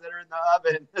potatoes that are in the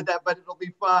oven, but it'll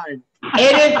be fine.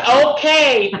 it is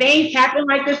okay. Things happen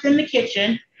like this in the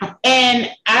kitchen.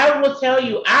 And I will tell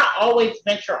you, I always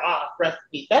venture off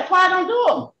recipes. That's why I don't do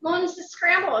them. Well, it's a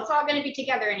scramble. It's all going to be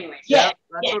together anyway. Yeah,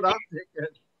 That's what I'm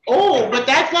thinking. Oh, but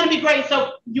that's going to be great.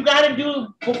 So you got to do,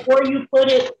 before you put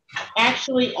it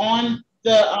actually on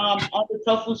the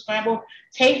tofu scramble,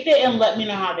 taste it and let me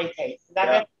know how they taste.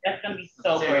 That's going to be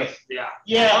so great. Yeah.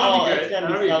 Yeah, it's going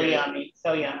to be so yummy.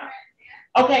 So yummy.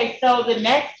 Okay, so the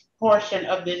next portion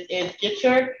of this is get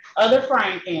your other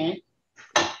frying pan.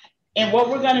 And what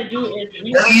we're going to do is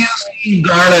use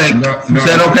garlic. Is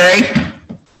that okay?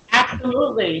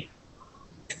 Absolutely.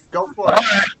 Go for it.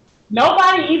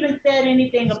 Nobody even said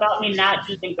anything about me not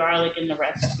using garlic in the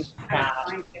recipe.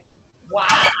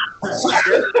 Wow.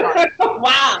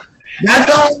 Wow.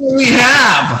 That's all we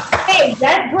have. Hey,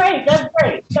 that's great. That's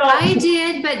great. So I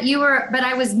did, but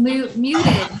I was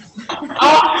muted.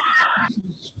 Oh.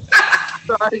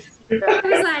 Sorry. I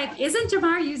was like, isn't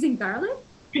Jamar using garlic?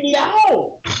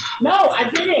 No, I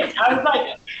didn't. I was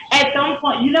like, at some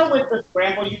point, with the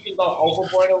scramble, you can go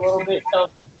overboard a little bit. So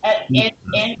you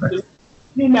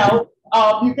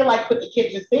can like put the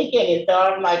kitchen sink in it. So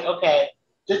I'm like, okay,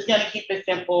 just gonna keep it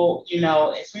simple.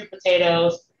 Sweet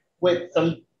potatoes with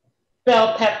some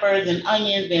bell peppers and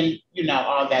onions and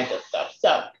all that good stuff.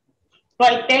 So,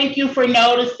 but thank you for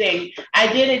noticing. I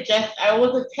did it I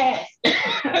was a test.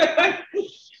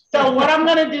 So what I'm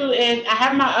gonna do is I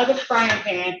have my other frying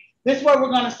pan. This is where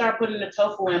we're gonna start putting the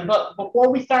tofu in. But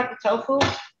before we start the tofu,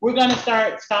 we're gonna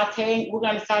start sauteing. We're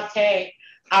gonna saute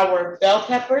our bell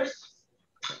peppers,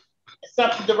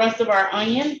 the rest of our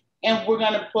onion, and we're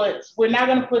not gonna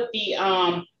put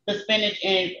the spinach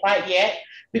in quite yet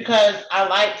because I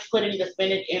like putting the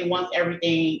spinach in once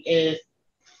everything is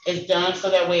done, so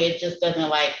that way it just doesn't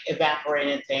like evaporate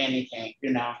into anything,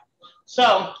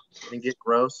 So And get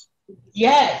gross.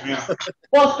 yes. Yeah.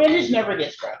 Well, spinach never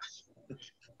gets gross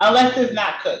unless it's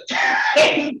not cooked.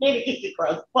 It gets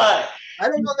gross, but I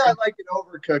don't know that I like it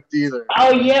overcooked either.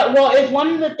 oh yeah, well, it's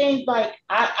one of the things like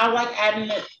I like adding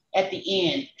it at the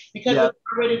end because it's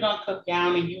already gonna cook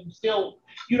down, and you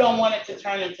don't want it to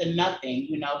turn into nothing,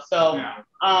 So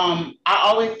I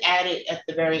always add it at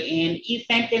the very end.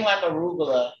 Same thing like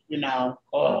arugula,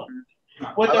 Oh.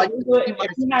 With I like arugula, to keep my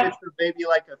spinach for maybe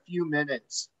like a few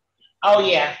minutes. Oh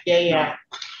yeah.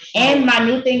 And my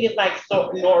new thing is like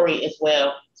nori as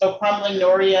well. So crumbling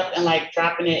nori up and like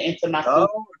dropping it into my soup.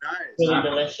 Oh, nice. Really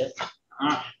delicious.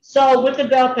 So with the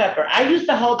bell pepper, I use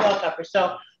the whole bell pepper.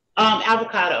 So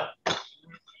avocado.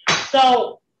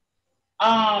 So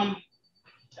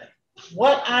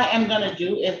what I am gonna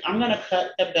do is I'm gonna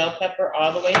cut the bell pepper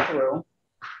all the way through,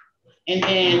 and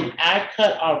then I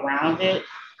cut around it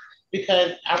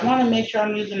because I want to make sure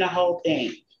I'm using the whole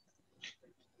thing.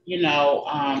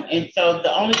 And so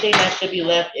the only thing that should be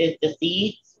left is the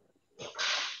seeds.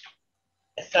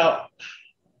 So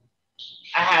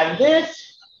I have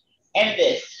this and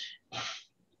this.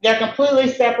 They're completely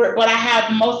separate, but I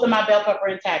have most of my bell pepper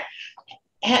intact.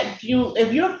 If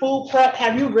you're food prep,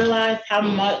 have you realized how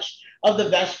much of the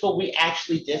vegetable we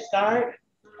actually discard?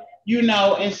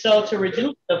 And so to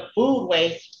reduce the food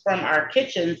waste from our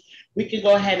kitchens, we can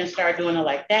go ahead and start doing it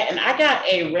like that. And I got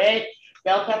a red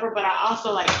bell pepper, but I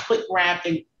also like quick grabbed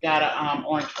and got a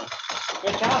orange one.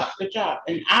 Good job.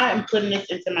 And I am putting this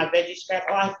into my veggie scrap.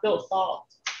 Oh, I spilled salt.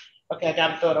 Okay, I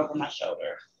gotta throw it over my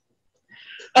shoulder.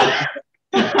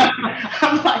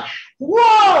 I'm like,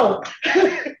 whoa!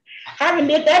 Haven't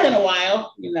did that in a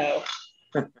while,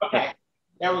 Okay,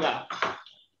 there we go.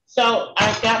 So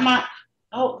I got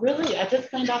oh really? I just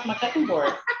cleaned off my cutting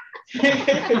board.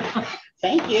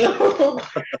 Thank you.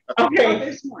 Okay.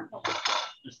 There's more.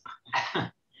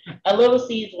 A little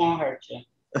seeds won't hurt you.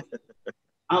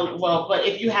 Well, but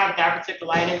if you have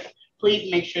diverticulitis,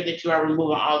 please make sure that you are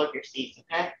removing all of your seeds,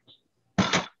 okay?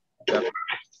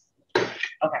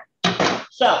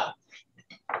 So,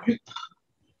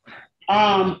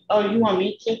 oh, you want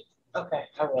me to? Okay,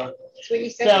 I will. That's what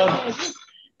you said. So,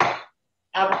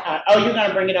 avocado. Oh, you're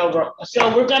gonna bring it over.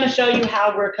 So we're gonna show you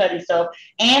how we're cutting. So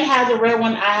Anne has a red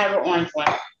one, I have an orange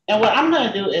one. And what I'm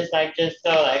gonna do is like just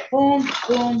go like boom,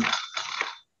 boom.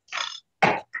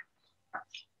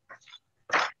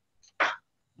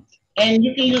 And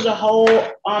you can use a whole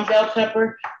bell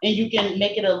pepper, and you can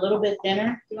make it a little bit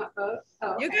thinner. You want both?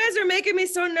 Oh, okay. You guys are making me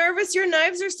so nervous. Your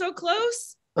knives are so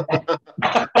close.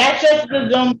 That's just the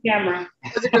Zoom camera.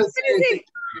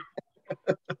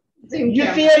 You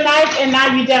see a knife and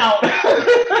now you don't.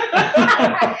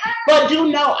 But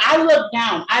do know, I look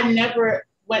down. I never,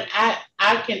 when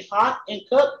I can talk and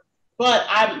cook, but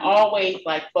I'm always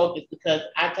like focused because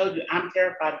I told you I'm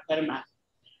terrified of cutting my.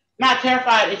 Not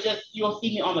terrified, it's just you'll see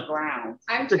me on the ground.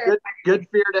 I'm It's a terrified. good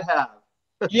fear to have.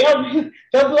 Yeah,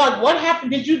 they'll be like, what happened?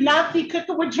 Did you not see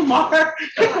Cooking with Jamar?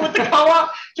 Cooking with the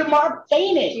co-op? Jamar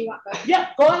fainted. Do you want both? Yeah,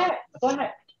 go ahead. Go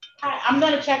ahead. Hi, I'm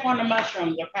gonna check on the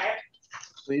mushrooms, okay?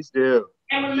 Please do.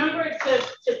 And remember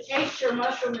to taste your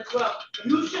mushroom as well.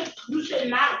 You should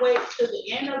not wait to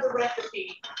the end of the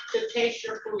recipe to taste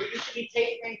your food. You should be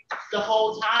tasting the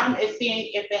whole time and seeing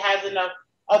if it has enough.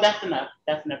 Oh, that's enough.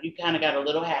 That's enough. You kind of got a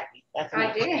little happy. That's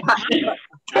enough. I did.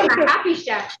 I'm a happy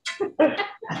chef.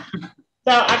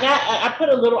 So I put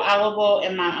a little olive oil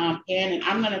in my pan, and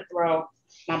I'm gonna throw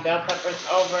my bell peppers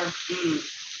over.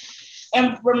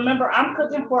 And remember, I'm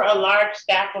cooking for a large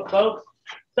staff of folks,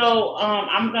 so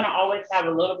I'm gonna always have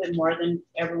a little bit more than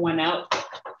everyone else.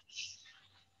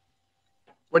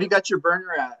 What do you got your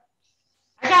burner at?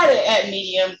 I got it at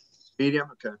medium.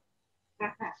 Medium, okay.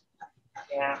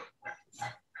 Yeah.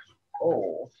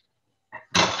 Oh.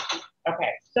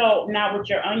 Okay. So now with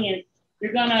your onions,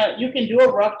 you can do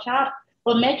a rough chop,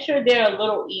 but make sure they're a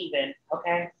little even.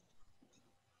 Okay.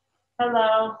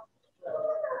 Hello.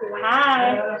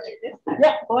 Hi.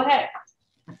 Yeah. Go ahead.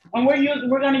 And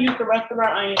we're gonna use the rest of our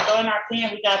onions. So in our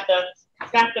pan, we got the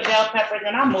bell peppers,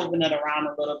 and I'm moving it around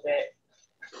a little bit.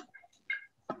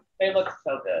 They look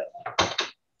so good.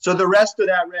 So the rest of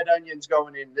that red onion's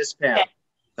going in this pan. Yeah.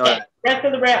 All right. The rest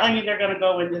of the red onions are gonna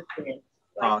go in this pan.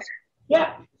 Awesome.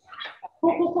 Yeah.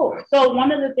 Cool. So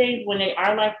one of the things when they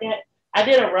are like that, I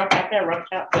said a rough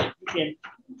chop, but you can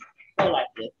go like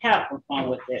this. Have some fun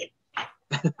with it.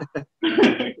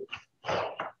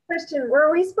 Question,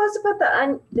 were we supposed to put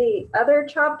the other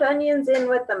chopped onions in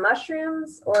with the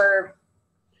mushrooms, or?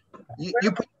 You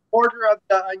put a quarter of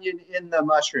the onion in the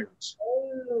mushrooms.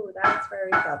 Oh, that's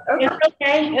very tough. Okay. It's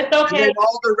okay. It's okay. And then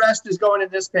all the rest is going in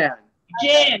this pan.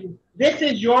 Jen, this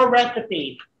is your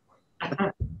recipe.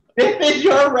 This is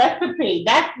your recipe.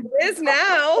 That's it is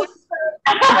now.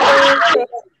 Yes,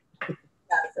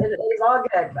 it is all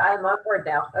good. I'm on board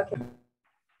now. Okay.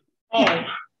 Hey,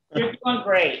 you're doing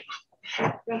great.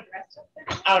 Oh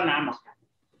no, I'm okay.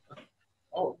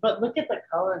 Oh, but look at the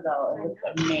color though. It looks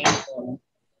amazing.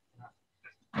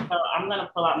 So I'm gonna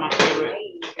pull out my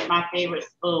favorite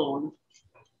spoon.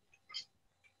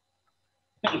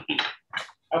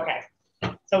 Okay.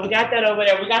 So we got that over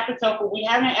there. We got the tofu. We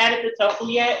haven't added the tofu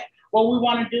yet. What we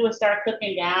want to do is start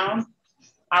cooking down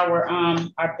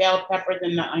our bell peppers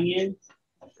and the onions.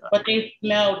 But they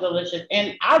smell delicious.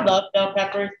 And I love bell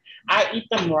peppers. I eat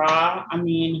them raw. I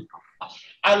mean,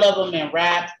 I love them in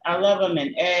wraps. I love them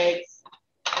in eggs.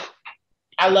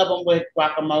 I love them with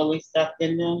guacamole stuffed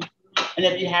in them. And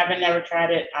if you haven't never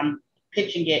tried it, I'm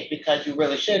pitching it because you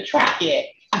really should try it.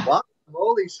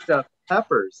 Guacamole stuffed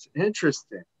peppers.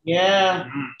 Interesting. Yeah,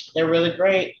 they're really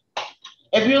great.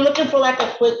 If you're looking for like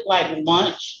a quick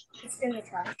lunch, It's in the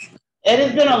trash. it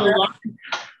has been a long,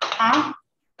 huh?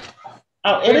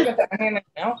 Oh, it is.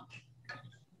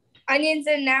 Onions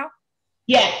in now?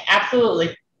 Yes,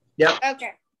 absolutely. Yep.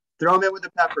 Okay. Throw them in with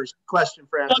the peppers. Question,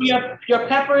 Francis. So your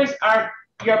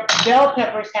bell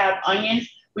peppers have onions.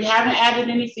 We haven't added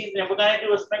any seasoning. We're gonna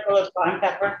do a sprinkle of salt and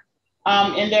pepper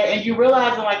in there, and you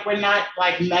realize we're not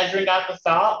measuring out the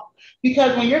salt,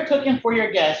 because when you're cooking for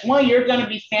your guests, one, you're gonna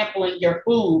be sampling your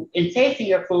food and tasting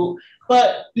your food,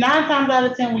 but 9 times out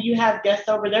of 10, when you have guests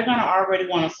over, they're gonna already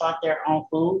want to salt their own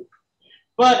food.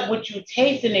 But with you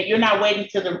tasting it, you're not waiting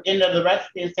to the end of the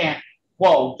recipe and saying,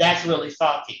 "Whoa, that's really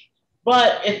salty."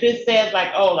 But if it says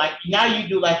now you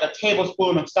do a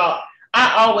tablespoon of salt,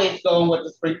 I always go in with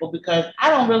the sprinkle because I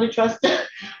don't really trust it.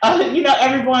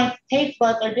 Everyone's taste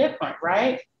buds are different,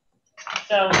 right?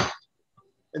 So.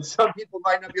 And some people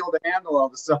might not be able to handle all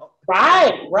the salt.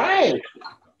 Right.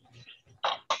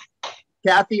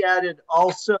 Kathy added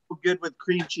also good with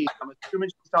cream cheese. I'm assuming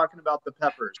she's talking about the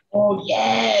peppers. Oh,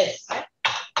 yes.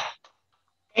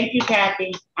 Thank you,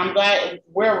 Kathy. I'm glad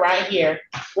we're right here.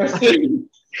 We're sitting.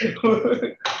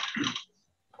 So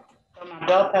my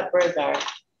bell peppers are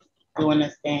doing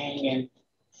this thing, and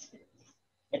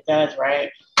it does, right?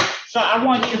 So I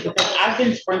want you, because I've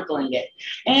been sprinkling it.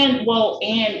 And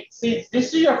since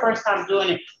this is your first time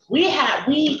doing it,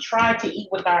 we try to eat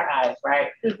with our eyes, right?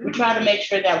 We try to make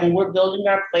sure that when we're building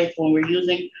our plates, when we're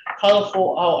using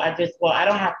colorful, I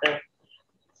don't have to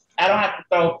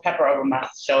throw pepper over my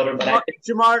shoulder, but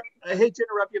Jamar, I hate to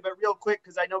interrupt you, but real quick,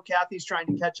 because I know Kathy's trying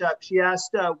to catch up. She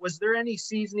asked, was there any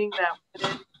seasoning that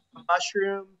went in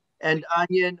mushroom and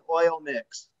onion oil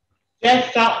mix?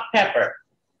 Just salt, pepper.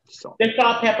 The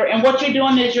salt, pepper. And what you're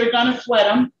doing is you're gonna sweat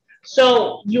them.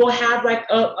 So you'll have like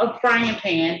a frying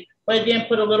pan, but then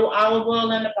put a little olive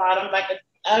oil in the bottom, like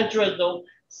a drizzle.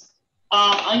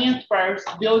 Onions first,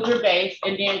 build your base,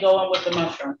 and then go in with the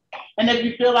mushroom. And if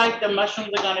you feel like the mushrooms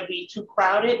are gonna be too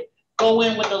crowded, go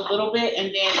in with a little bit and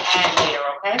then add later,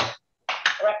 okay?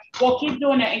 All right, well, keep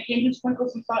doing that. And can you sprinkle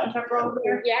some salt and pepper over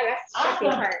there? Yeah, that's the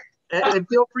tricky part. And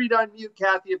feel free to unmute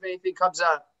Kathy if anything comes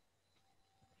up.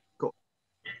 Cool.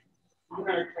 I'm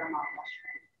gonna turn my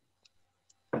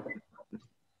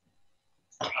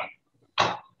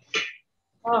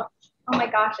Oh my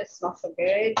gosh, it smells so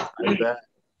good.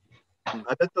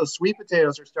 I bet those sweet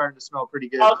potatoes are starting to smell pretty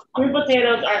good. Oh, sweet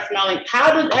potatoes are smelling.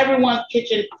 How does everyone's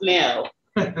kitchen smell?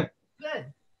 Good.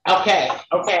 Okay,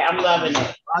 I'm loving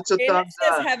it. Lots of thumbs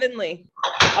up. Heavenly.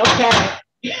 Okay.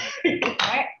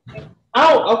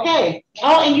 Oh, okay.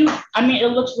 Oh, and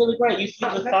it looks really great. You see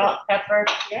the salt, pepper.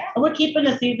 Yeah. And we're keeping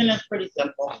the seasonings pretty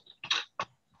simple.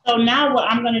 So now what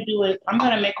I'm gonna do is I'm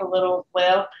gonna make a little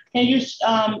Can you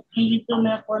zoom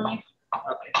in for me,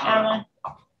 Alan?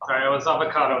 Sorry, I was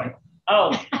avocadoing.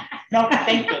 Oh, no,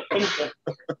 thank you.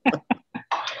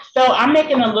 So I'm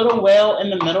making a little well in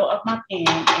the middle of my pan.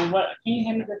 And can you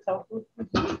hand me the tofu?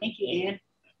 Thank you, Ann.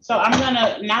 So I'm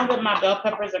gonna, now that my bell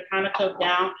peppers are kind of cooked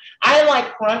down, I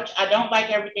like crunch. I don't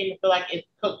like everything to feel like it's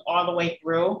cooked all the way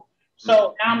through.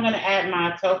 So now I'm gonna add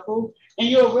my tofu, and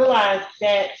you'll realize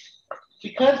that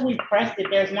because we pressed it,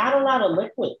 there's not a lot of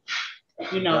liquid,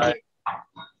 Right.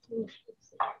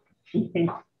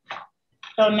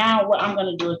 So now what I'm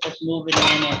gonna do is just move it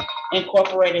in and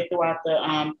incorporate it throughout the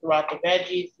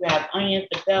veggies. We have onions,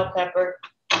 the bell pepper.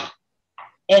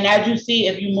 And as you see,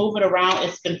 if you move it around,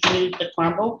 it continues to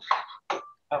crumble.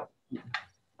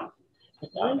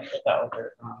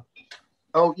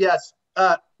 Oh, yes.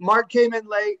 Mark came in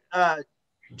late,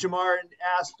 Jamar, and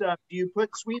asked, do you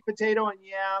put sweet potato and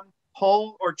yam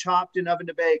whole or chopped in oven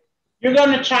to bake? You're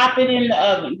going to chop it in the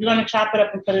oven. You're going to chop it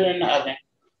up and put it in the oven.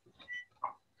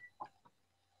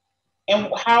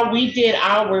 And how we did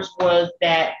ours was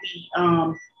that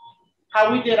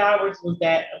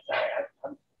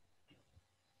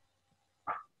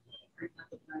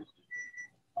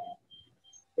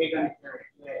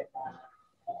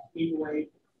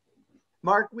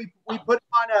Mark, we put it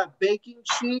on a baking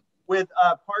sheet with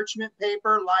parchment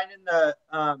paper lining the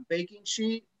baking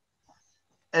sheet,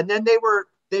 and then they were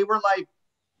like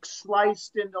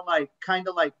sliced into like kind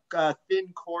of like thin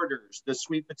quarters, the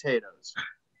sweet potatoes.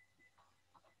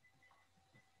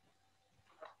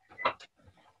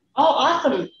 Oh,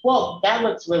 awesome. Well, that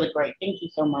looks really great. Thank you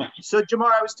so much. So,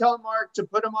 Jamar, I was telling Mark to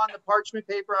put them on the parchment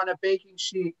paper on a baking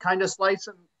sheet, kind of slice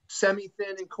them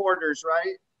semi-thin in quarters,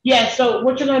 right? Yeah, so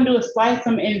what you're going to do is slice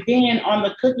them, and then on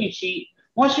the cooking sheet,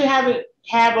 once you have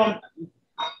them,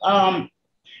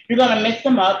 you're going to mix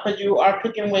them up because you are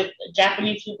cooking with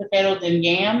Japanese sweet potatoes and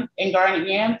yams and garnet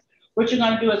yams. What you're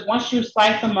going to do is once you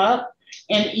slice them up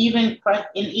and even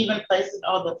places,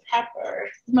 all the pepper.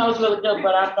 It smells really good,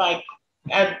 but I'm like,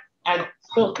 I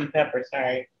still see pepper,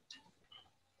 sorry.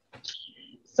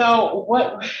 So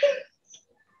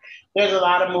there's a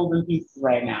lot of moving pieces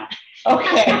right now.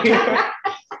 Okay.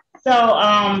 So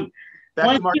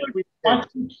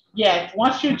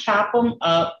once you chop them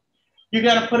up, you're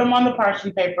gonna put them on the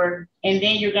parchment paper, and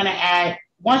then you're gonna add,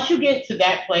 once you get to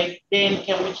that place, then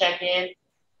can we check in?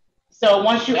 So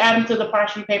once you add them to the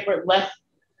parchment paper, let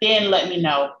me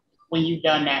know when you've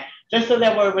done that. Just so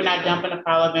that we're not dumping a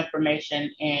pile of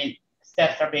information and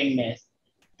steps are being missed.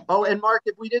 Oh, and Mark,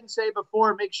 if we didn't say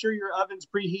before, make sure your oven's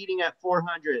preheating at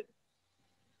 400.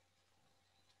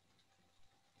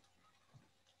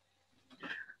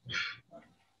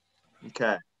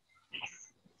 Okay.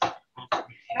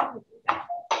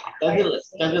 Does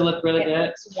it look really good?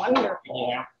 It's wonderful.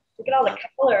 Yeah. Look at all the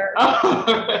color.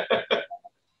 Oh.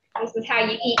 This is how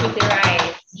you eat with your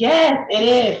eyes. Yes,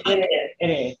 it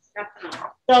is.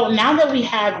 So now that we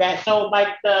have that, so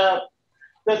like the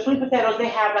sweet potatoes, they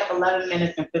have like 11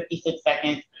 minutes and 56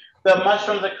 seconds. The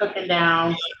mushrooms are cooking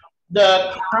down.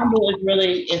 The crumble is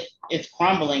really, it's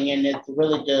crumbling and it's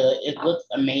really good. It looks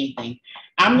amazing.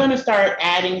 I'm gonna start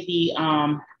adding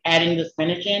the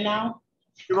spinach in now.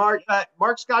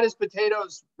 Mark's got his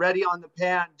potatoes ready on the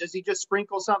pan. Does he just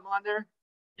sprinkle something on there?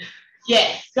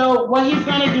 Yes. So what he's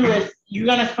gonna do is you're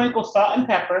gonna sprinkle salt and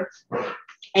pepper,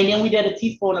 and then we did a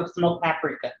teaspoon of smoked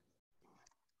paprika.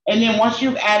 And then once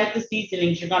you've added the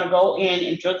seasonings, you're gonna go in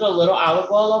and drizzle a little olive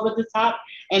oil over the top,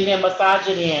 and then massage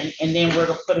it in, and then we're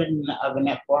gonna put it in the oven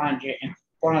at 400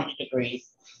 degrees.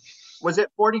 Was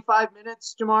it 45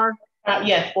 minutes, Jamar?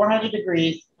 Yes, 400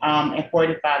 degrees and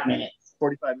 45 minutes.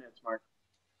 45 minutes, Mark.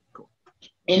 Cool.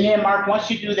 And then, Mark,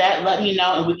 once you do that, let me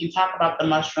know, and we can talk about the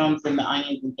mushrooms and the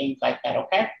onions and things like that,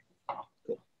 okay?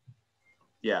 Cool.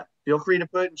 Yeah, feel free to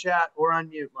put in chat or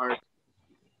unmute, Mark.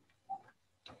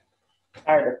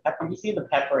 Sorry, the pepper. You see, the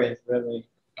pepper is really.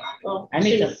 Well, I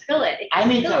need to spill it. I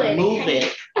need to move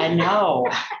it. I know.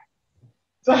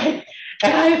 It's like,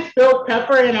 and I spilled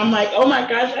pepper, and I'm like, oh my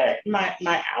gosh,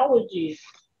 my allergies.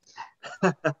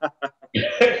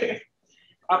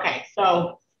 Okay,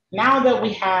 so now that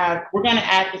we're gonna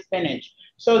add the spinach.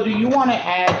 So do you want to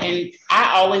add? And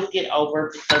I always get over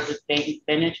because it's baby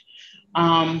spinach.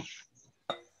 And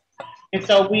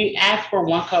so we asked for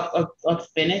 1 cup of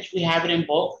spinach. We have it in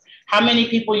bulk. How many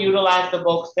people utilize the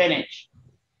bulk spinach?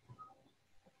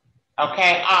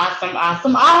 Okay, awesome.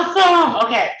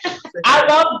 Okay, I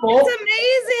love bulk. It's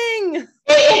amazing.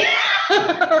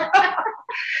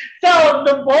 So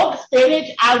the bulk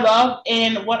spinach I love,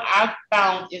 and what I've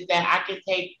found is that I can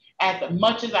take as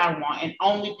much as I want and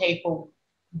only pay for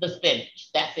the spinach.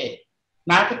 That's it.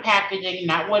 Not the packaging,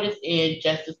 not what it's in,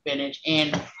 just the spinach.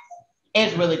 And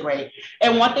it's really great.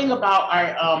 And one thing about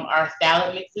our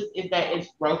salad mixes is that it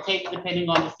rotates depending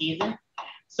on the season.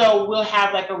 So we'll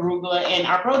have like arugula, and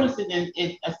our produce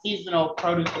is a seasonal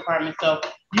produce department. So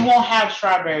you won't have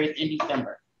strawberries in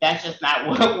December. That's just not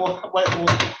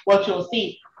what you'll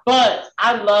see. But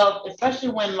I love, especially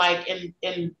when like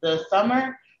in the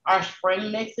summer, our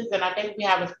spring mixes, and I think we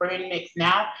have a spring mix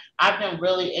now. I've been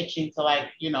really itching to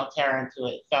like, tear into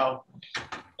it. So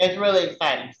it's really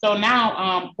exciting. So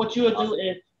now what you would do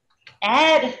is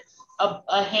add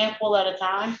a handful at a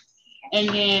time, and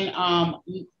then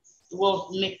we'll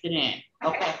mix it in.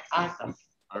 Okay, awesome.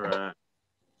 All right.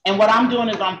 And what I'm doing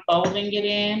is I'm folding it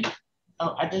in.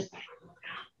 Oh, I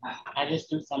just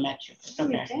do some extra.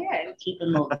 Okay. Keep it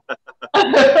moving.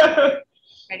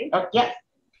 Ready? Oh, yeah.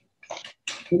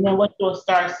 And then what you'll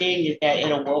start seeing is that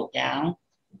it'll wilt down.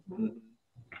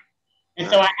 And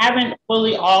so I haven't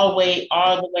fully all the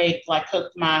way like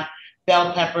cooked my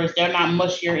bell peppers. They're not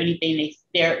mushy or anything.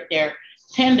 They're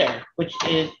tender, which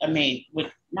is amazing.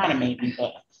 Which not amazing,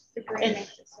 but the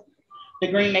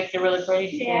green makes it really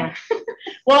pretty. Yeah.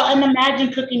 Well, and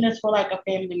imagine cooking this for like a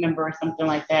family member or something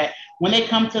like that. When they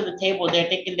come to the table, they're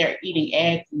thinking they're eating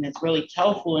eggs and it's really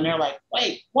tofu, and they're like,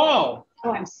 wait, whoa.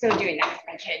 Oh, I'm so doing that with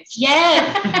my kids.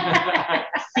 Yes.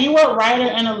 See what Ryder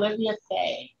and Olivia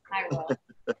say. I will.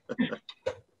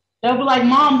 They'll be like,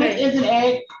 Mom, this isn't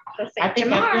egg. I think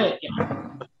that's good. Yeah,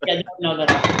 they don't know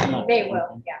that. They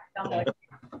will. Yeah, they'll know.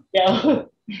 Yeah.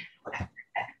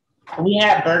 We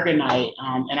had burger night,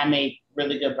 and I made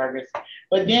really good burgers.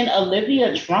 But then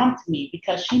Olivia trumped me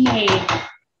because she made,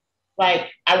 like,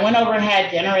 I went over and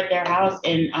had dinner at their house,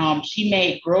 and she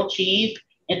made grilled cheese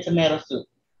and tomato soup.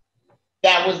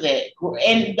 That was it.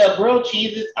 And the grilled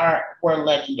cheeses were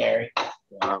legendary.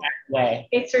 Wow.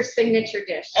 It's her signature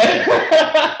dish. And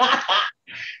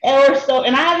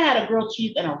I haven't had a grilled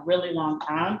cheese in a really long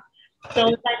time. So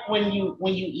it's like when you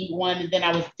eat one, and then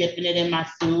I was dipping it in my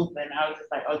soup, and I was just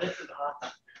like, oh, this is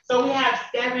awesome. So we have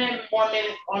 7 more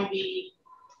minutes on the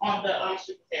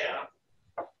sweet potato.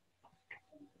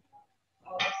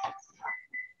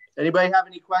 Anybody have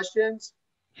any questions?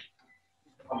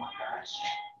 Oh my gosh.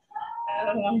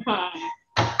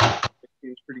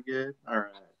 Seems pretty good. All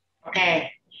right.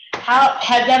 Okay. How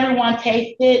has everyone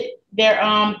tasted their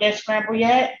scramble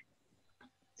yet?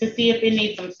 To see if it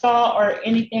needs some salt or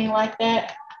anything like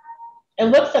that. It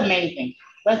looks amazing.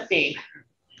 Let's see.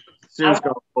 Sue's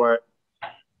going for it.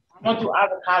 I'm gonna do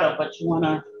avocado, but you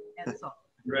wanna? You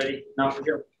ready? No,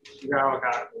 you got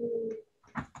avocado.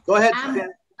 Go ahead.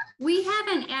 We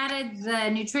haven't added the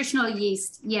nutritional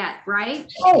yeast yet,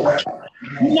 right? Oh,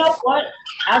 you know what?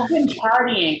 I've been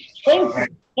partying.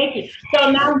 Thank you. So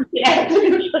now we can add the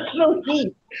nutritional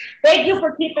yeast. Thank you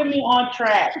for keeping me on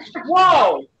track.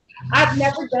 Whoa, I've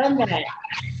never done that.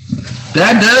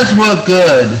 That does look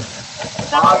good.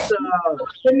 Awesome.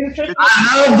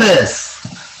 I love this.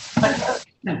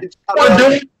 We're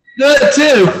doing good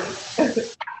too.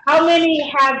 How many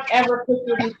have ever cooked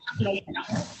with nutritional yeast?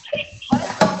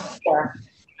 Sure.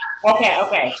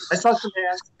 Okay. I saw some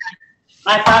hands.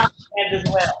 I thought you had as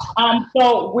well.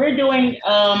 So we're doing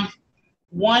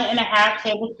 1.5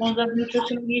 tablespoons of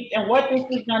nutritional yeast, and what this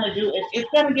is going to do is it's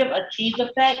going to give a cheese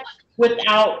effect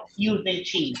without using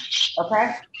cheese.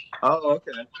 Okay. Oh,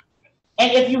 okay.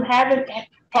 And if you haven't,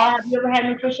 Paul, have you ever had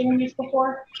nutritional yeast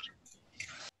before?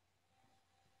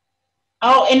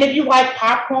 Oh, and if you like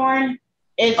popcorn,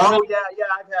 it's I've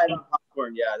had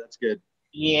popcorn. Yeah, that's good.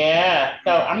 Yeah,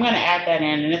 so I'm going to add that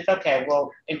in, and it's okay.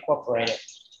 We'll incorporate it.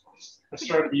 Let's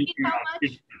start using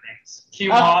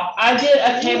Quinoa. I did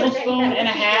a tablespoon and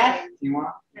a half.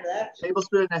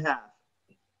 Tablespoon and a half.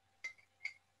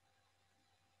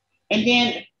 And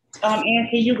then, Ann,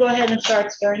 can you go ahead and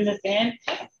start stirring this in,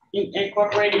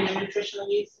 incorporating the nutritional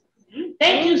yeast?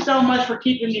 Thank you so much for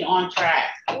keeping me on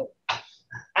track.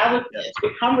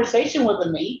 The conversation was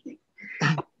amazing.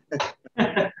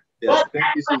 Yes, thank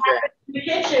you, Suzanne. In the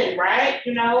kitchen, right?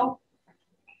 You know,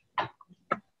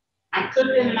 I'm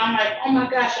cooking and I'm like, oh my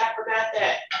gosh, I forgot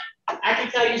that. I can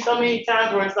tell you so many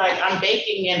times where it's like I'm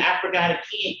baking and I forgot a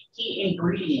key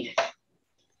ingredient.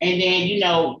 And then, you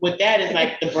know, with that, it's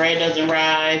like the bread doesn't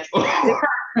rise.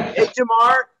 Hey,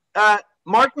 Jamar,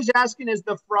 Mark was asking, is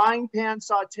the frying pan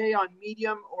saute on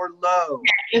medium or low?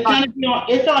 It's gonna be on.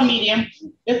 It's on medium.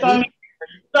 It's on. Medium.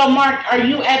 So, Mark, are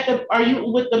you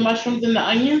with the mushrooms and the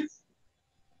onions?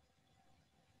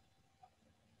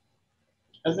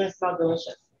 Does it smell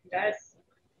delicious? Yes.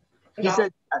 He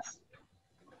said yes.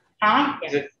 Huh?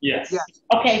 Yes.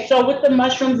 Okay, so with the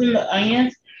mushrooms and the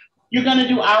onions, you're gonna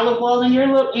do olive oil in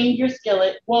your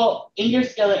skillet. Well, in your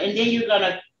skillet, and then you're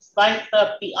gonna slice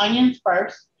up the onions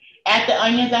first. Add the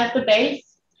onions at the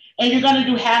base, and you're gonna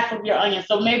do half of your onion.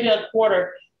 So maybe a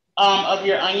quarter of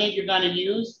your onion you're gonna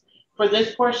use for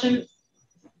this portion.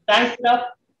 Dice it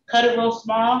up, cut it real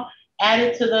small, add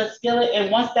it to the skillet, and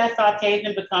once that sautés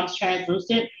and becomes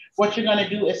translucent, what you're gonna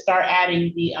do is start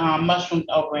adding the mushrooms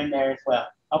over in there as well.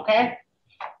 Okay.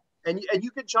 And you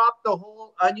can chop the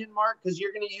whole onion, Mark, because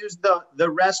you're going to use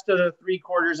the rest of the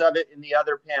 3/4 of it in the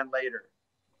other pan later.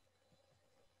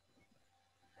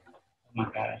 Oh my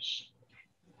gosh.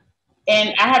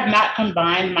 And I have not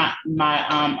combined my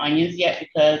onions yet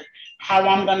because how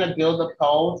I'm going to build the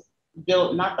poles,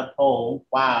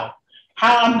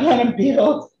 How I'm going to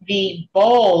build the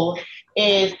bowl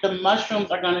is the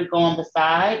mushrooms are going to go on the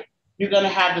side. You're going to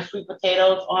have the sweet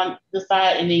potatoes on the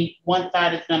side, and then one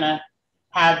side is going to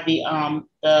have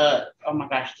the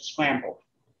scramble.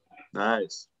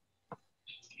 Nice.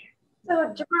 So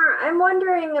Jamar, I'm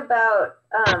wondering about,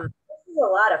 this is a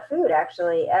lot of food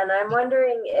actually, and I'm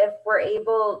wondering if we're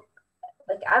able,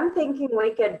 like I'm thinking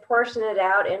we could portion it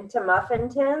out into muffin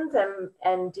tins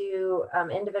and do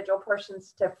individual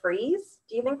portions to freeze.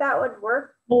 Do you think that would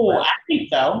work? Oh, I think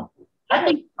so.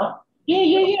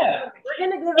 Yeah. We're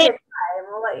gonna give it a try and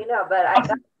we'll let you know, but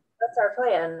that's our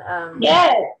plan.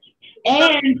 Yes.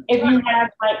 And if you have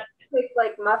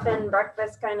like muffin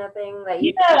breakfast kind of thing that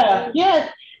you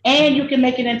yes. And you can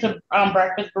make it into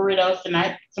breakfast burritos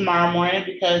tomorrow morning,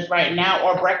 because right now,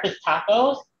 or breakfast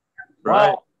tacos. Right.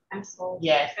 Well, I'm sold.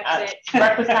 Yes.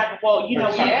 Breakfast tacos. Well, you know,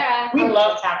 we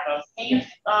love tacos.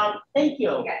 Thank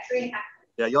you. You got 3.5.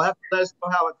 Yeah, you'll have to let us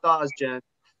know how it thaws, Jen.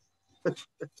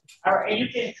 All right, and you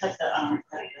can cut the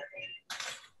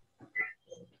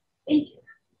Thank you.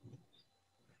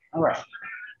 All right.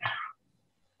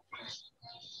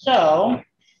 So,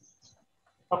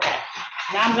 okay,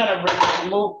 now I'm gonna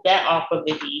remove that off of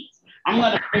the heat. I'm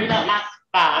gonna clean up my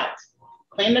spot,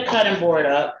 clean the cutting board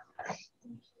up.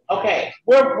 Okay,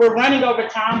 we're running over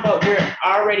time, but we're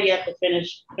already at the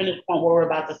finish point where we're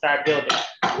about to start building.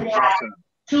 We have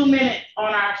 2 minutes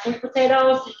on our sweet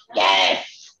potatoes. Yes.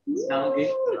 Sounds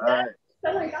good. All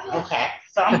right. Okay,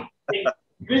 so I'm putting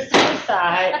this to the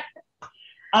side.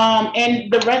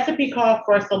 And the recipe calls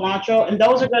for cilantro, and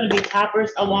those are going to be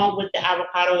toppers along with the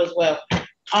avocado as well.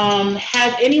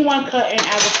 Has anyone cut an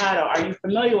avocado? Are you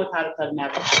familiar with how to cut an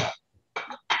avocado?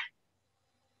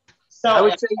 So I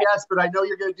would say yes, but I know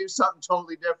you're going to do something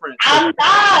totally different. I'm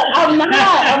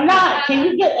not. Can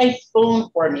you get a spoon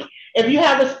for me? If you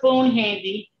have a spoon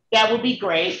handy, that would be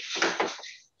great.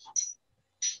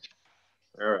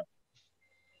 All right.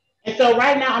 And so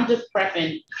right now I'm just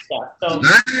prepping stuff. So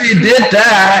I did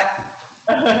that.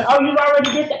 Oh, you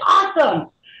already did that? Awesome.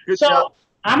 Good so job.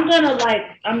 I'm gonna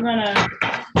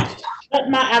cut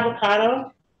my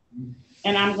avocado,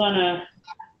 and I'm gonna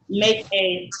make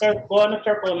go in a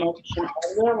circle motion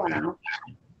all the way around.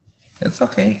 It's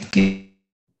okay.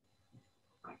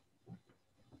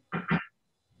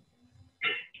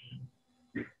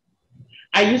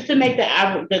 I used to make the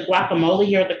guacamole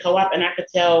here at the co-op, and I could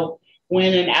tell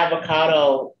when an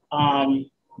avocado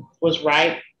was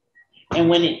ripe and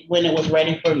when it was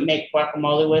ready for make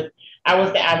guacamole with. I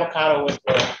was the avocado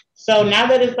whisperer. So now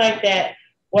that it's like that,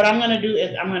 what I'm gonna do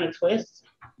is I'm gonna twist.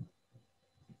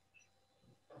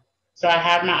 So I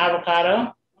have my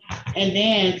avocado, and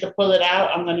then to pull it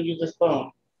out, I'm gonna use a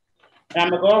spoon. And I'm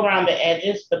gonna go around the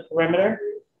edges, the perimeter.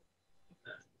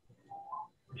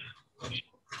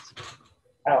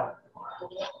 Oh.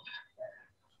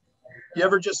 You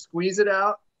ever just squeeze it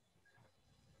out?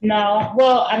 No,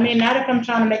 well, I mean, not if I'm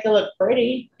trying to make it look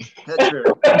pretty. That's true.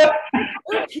 Or peel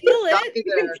it. You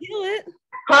can peel it.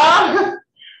 Huh?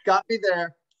 Got me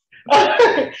there.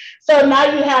 So now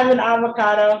you have an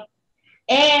avocado.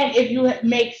 And if you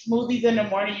make smoothies in the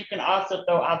morning, you can also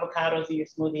throw avocados in your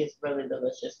smoothie. It's really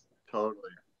delicious.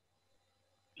 Totally.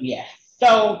 Yes.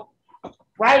 So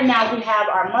right now we have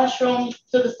our mushrooms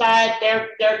to the side. They're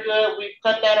good. We've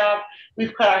cut that off.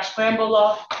 We've cut our scramble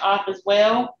off as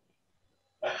well.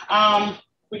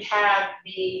 We have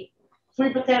the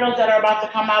sweet potatoes that are about to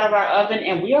come out of our oven,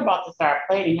 and we are about to start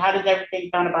plating. How does everything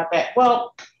sound about that?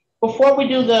 Well, before we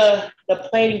do the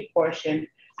plating portion,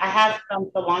 I have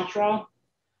some cilantro.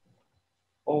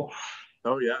 Oh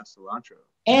yeah, cilantro.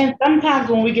 And sometimes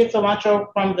when we get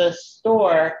cilantro from the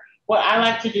store, what I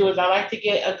like to do is I like to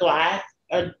get a glass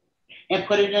and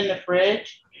put it in the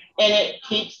fridge, and it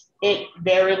keeps it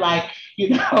very keeps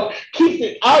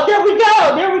it. Oh, there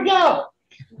we go.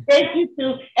 Thank you,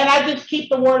 Sue. And I just keep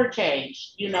the water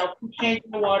changed, keep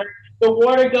changing the water. The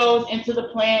water goes into the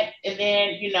plant, and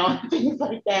then, things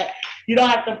like that. You don't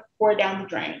have to pour it down the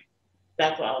drain.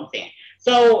 That's what I'm saying.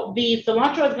 So the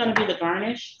cilantro is going to be the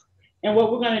garnish. And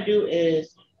what we're going to do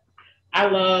is, I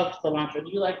love cilantro. Do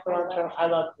you like cilantro? I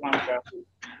love cilantro.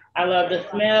 I love the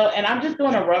smell. And I'm just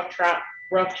doing a rough chop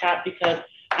because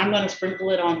I'm going to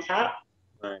sprinkle it on top.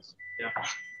 Nice. Yeah.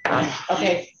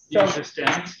 Okay. So, use the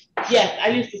stems? Yes, I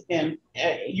use the stem.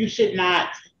 You should not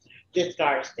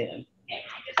discard stem.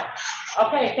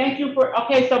 Okay, thank you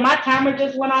okay, so my timer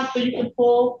just went off, so you can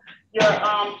pull your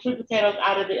sweet potatoes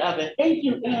out of the oven. Thank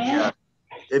you, Ann.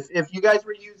 If you guys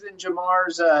were using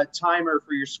Jamar's timer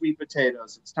for your sweet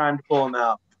potatoes, it's time to pull them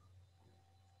out.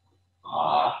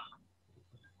 I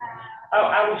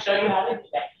will show you how to do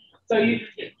that. So you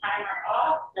just get timer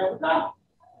off. There we go.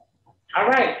 All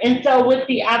right, and so with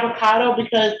the avocado,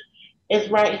 because it's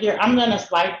right here, I'm gonna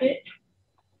slice it.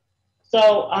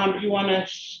 So you wanna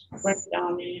break it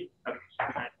down in?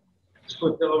 Okay. Just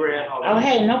put the overhead. Oh,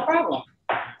 hey, no problem.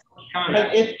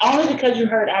 It's only because you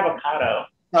heard avocado.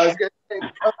 I was gonna say,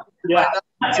 yeah.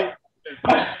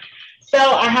 So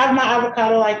I have my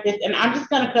avocado like this, and I'm just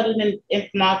gonna cut it in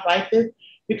small slices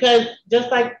because just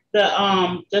like the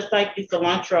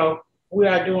cilantro, we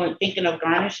are thinking of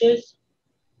garnishes.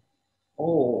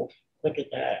 Oh, look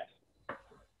at that.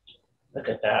 Look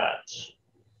at that.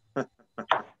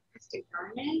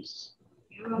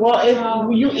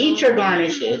 Well, you eat your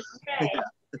garnishes. Okay.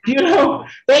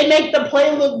 They make the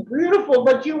plate look beautiful,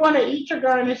 but you want to eat your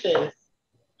garnishes.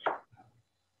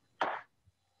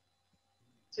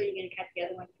 So you're going to cut the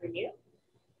other one for you?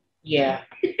 Yeah,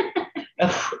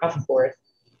 of course.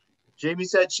 Jamie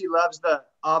said she loves the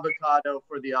avocado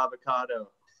for the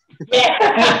avocado.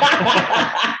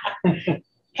 Yeah.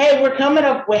 Hey, we're coming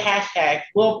up with hashtags.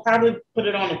 We'll probably put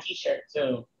it on a t-shirt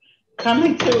soon.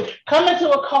 Coming to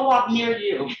a co-op near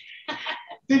you.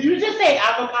 Did you just say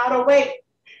avocado? Wait,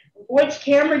 which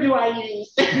camera do I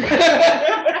use?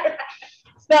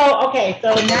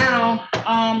 So now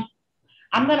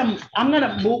I'm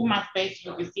gonna move my space so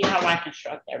you can see how I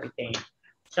construct everything.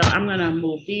 So I'm gonna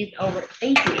move these over.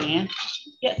 Thank you, Ann.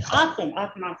 Yes, awesome.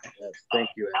 Yes, thank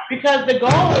you, Ann. Because the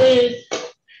goal is,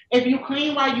 if you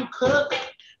clean while you cook,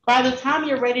 by the time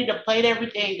you're ready to plate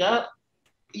everything up,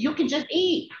 you can just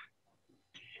eat.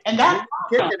 And that's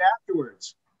awesome. Kick it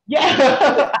afterwards.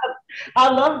 Yeah, I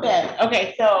love that.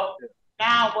 Okay, so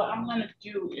now what I'm gonna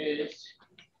do is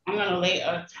I'm gonna lay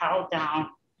a towel down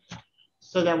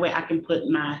so that way I can put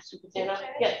my sweet potatoes.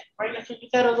 Yes, bring the sweet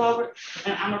potatoes over,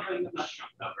 and I'm gonna bring the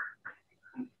mushrooms over.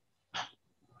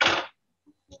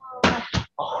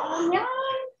 Oh, yeah.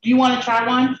 Do you want to try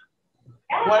one?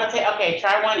 Yeah. Want to take? Okay,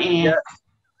 try one in. Yes.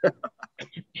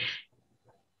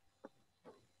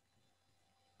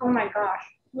 Oh my gosh.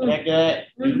 They're good.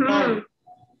 Mm-hmm.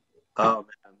 Oh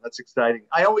man, that's exciting.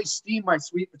 I always steam my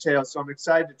sweet potatoes, so I'm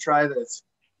excited to try this.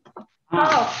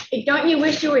 Oh, don't you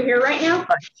wish you were here right now?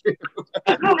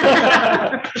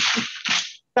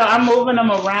 So I'm moving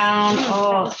them around.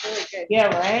 Oh, really good.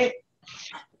 Yeah, right?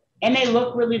 And they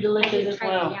look really delicious as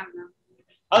well.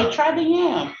 Oh, try the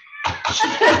yam.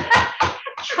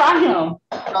 Try them.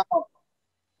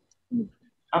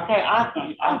 Okay,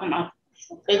 awesome.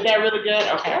 Is that really good?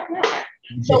 Okay.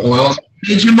 Well,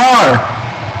 hey, Jamar,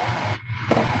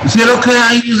 is it okay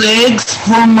I use eggs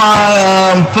for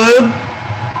my food?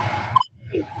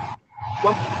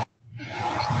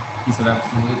 He said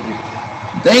absolutely.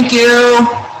 Thank you.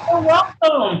 You're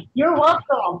welcome. You're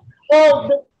welcome. Well,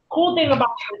 the cool thing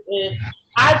about this is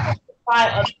I just try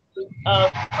a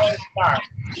star.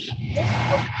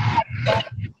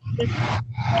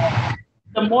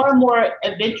 The more and more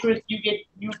adventurous you get,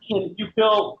 you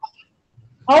feel.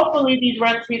 Hopefully, these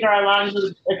recipes are allowing you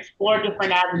to explore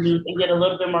different avenues and get a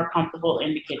little bit more comfortable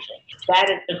in the kitchen. That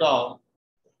is the goal.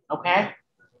 Okay.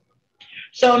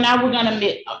 So now we're gonna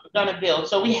build.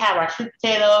 So we have our sweet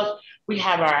potatoes. We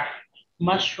have our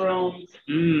mushrooms.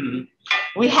 We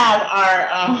have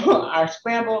our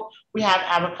scramble. We have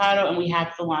avocado, and we have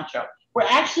cilantro. We're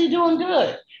actually doing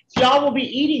good. So y'all will be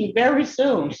eating very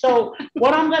soon. So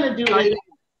what I'm gonna do is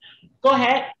go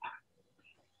ahead.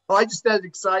 Oh, I just said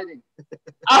exciting. So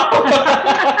I'm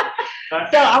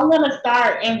gonna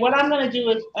start, and what I'm gonna do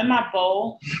is in my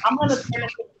bowl, I'm gonna turn it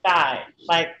to the side.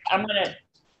 Like I'm gonna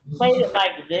plate it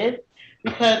like this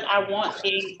because I want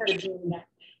things to be,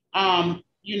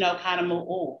 you know, kind of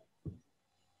move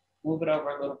it over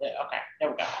a little bit. Okay,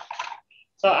 there we go.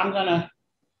 So I'm gonna,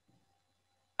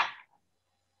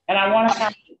 and I want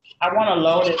to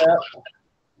load it up,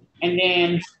 and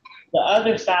then the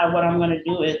other side, what I'm gonna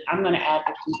do is I'm gonna add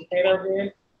the sweet potatoes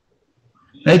in.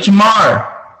 Hey, Jamar.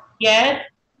 Yes.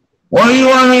 What do you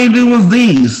want me to do with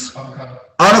these?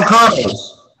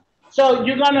 Avocados. So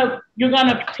you're gonna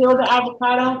peel the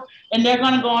avocado, and they're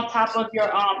gonna go on top of your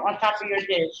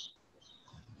dish.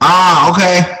 Ah,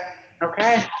 okay.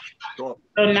 Okay. So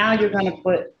now you're gonna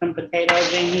put some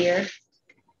potatoes in here.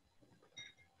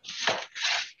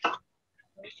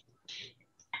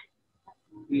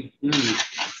 You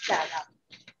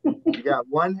got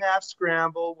 1/2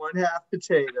 scramble, 1/2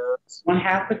 potatoes.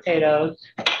 1/2 potatoes.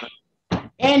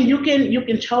 And you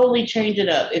can totally change it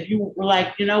up. If you were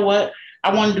like, you know what,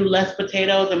 I want to do less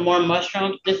potatoes and more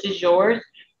mushrooms, this is yours.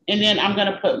 And then I'm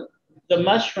gonna put the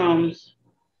mushrooms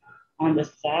on the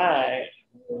side.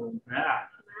 On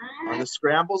the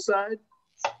scramble side?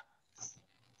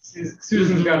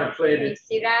 Susan's got her plated.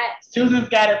 See that? Susan's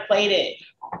got it plated.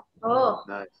 Oh.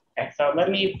 Nice. Okay, so let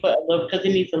me put a little, because it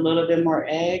needs a little bit more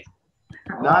egg.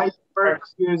 Nice work,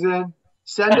 Susan.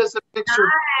 Send us a picture.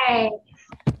 Hi.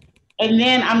 And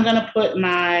then I'm gonna put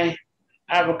my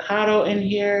avocado in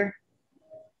here.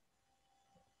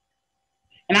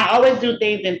 And I always do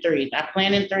things in threes. I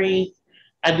plan in threes.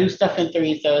 I do stuff in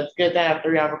threes. So it's good to have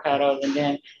 3 avocados. And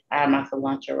then I have my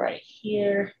cilantro right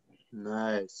here.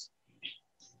 Nice.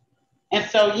 And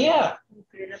so, yeah.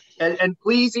 And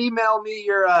please email me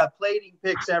your plating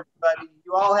pics, everybody.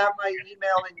 You all have my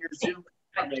email in your Zoom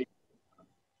information.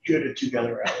 Good it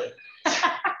together, Alex.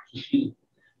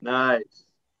 Nice.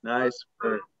 Nice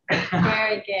work.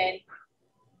 Very good.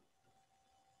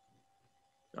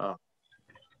 Oh.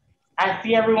 I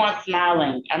see everyone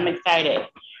smiling. I'm excited.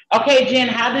 Okay, Jen,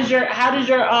 how does your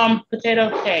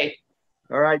potato taste?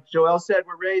 All right, Joelle said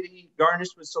we're ready to eat,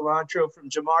 garnished with cilantro from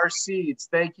Jamar's Seeds.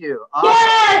 Thank you. Awesome.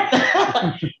 Yes!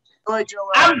 Enjoy,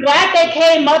 Joelle. I'm glad they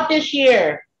came up this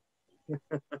year.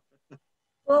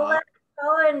 We'll let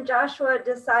Paula and Joshua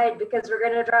decide because we're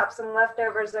going to drop some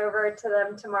leftovers over to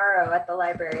them tomorrow at the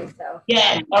library. So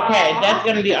yes, okay, that's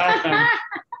going to be awesome.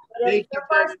 Thank you,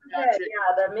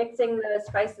 yeah, the mixing the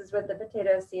spices with the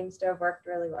potatoes seems to have worked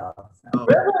really well. So.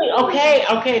 Really? Okay.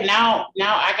 Now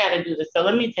I got to do this. So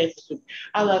let me taste the soup.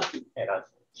 I love sweet potatoes.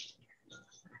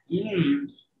 You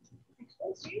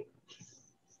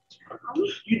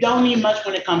don't need much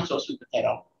when it comes to a sweet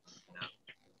potato.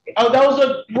 Oh, those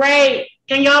are great.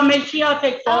 Can y'all make sure y'all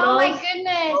take photos? Oh my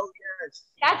goodness. Oh, yes.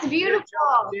 That's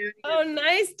beautiful. Oh,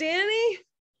 nice, Danny.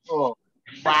 Oh.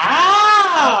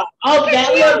 Wow. Oh,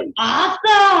 that looks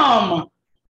awesome.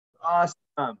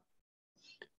 Awesome.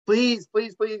 Please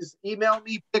email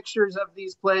me pictures of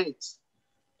these plates.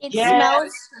 It Yes.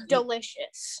 smells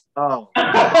delicious. Oh.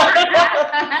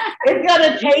 It's going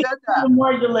to taste even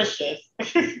more delicious.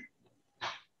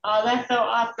 Oh, that's so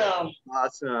awesome.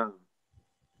 Awesome.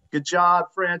 Good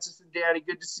job, Francis and Danny.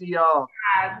 Good to see y'all.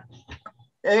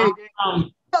 Hey, look at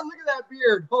that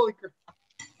beard. Holy crap.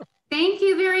 Thank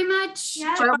you very much.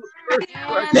 Thank you,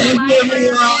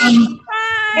 everyone.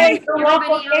 Hey,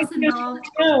 Everybody else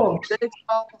involved. Thanks,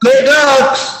 all. Good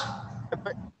ducks.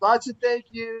 Lots of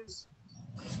thank yous.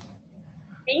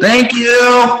 Thank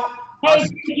you. Hey,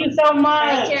 thank you so Bye,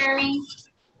 much. Jeremy.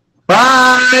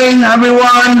 Bye,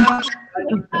 everyone.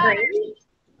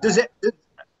 Does it?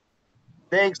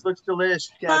 Thanks. Looks delicious.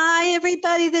 Kathy. Bye,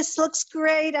 everybody. This looks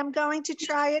great. I'm going to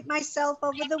try it myself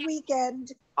over the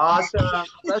weekend. Awesome.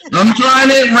 I'm trying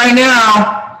it right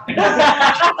now.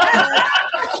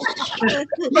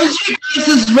 Who's your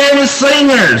guys' favorite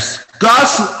singers?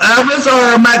 Gus Elvis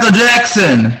or Michael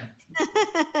Jackson?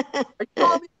 Are you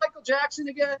calling me Michael Jackson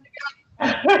again?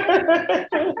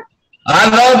 I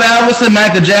love Elvis and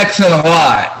Michael Jackson a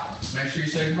lot. Make sure you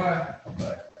say goodbye.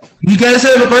 You guys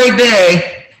have a great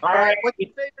day. All right. What's your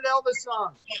favorite Elvis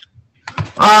song?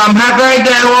 How great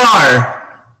they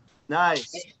are.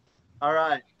 Nice. All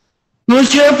right.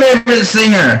 Who's your favorite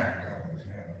singer?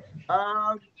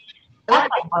 I like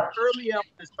early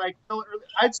Elvis. Like early.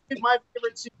 I'd say my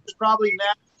favorite singer is probably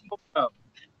Matt.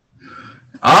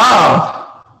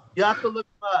 Oh. You have to look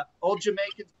him up. Old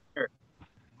Jamaican singer.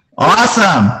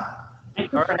 Awesome.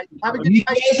 All right. Have a good You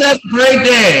night. guys have a great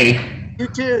day. You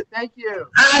too. Thank you.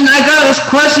 And I got a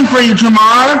question for you,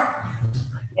 Jamar.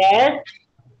 Yes.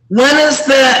 When is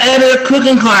the edit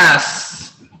cooking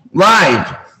class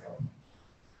live?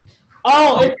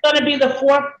 Oh, it's gonna be the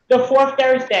fourth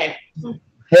Thursday.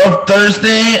 Fourth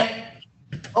Thursday.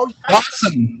 Oh,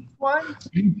 Awesome. one.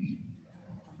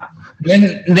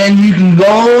 Then you can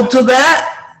go to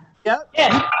that. Yep.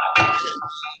 Yeah.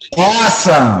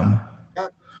 Awesome.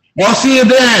 Yep. We'll see you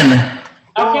then.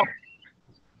 Okay.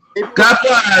 God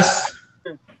bless.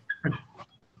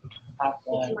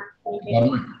 All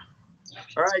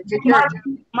right. Take care.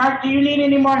 Mark, do you need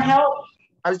any more help?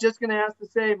 I was just going to ask the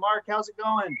same. Mark, how's it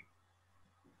going?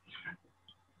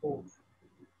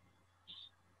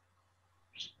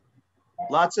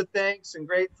 Lots of thanks and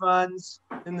great funds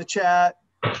in the chat.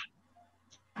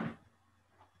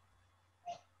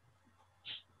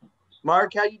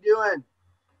 Mark, how you doing?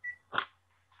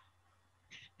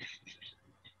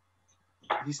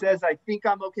 He says, I think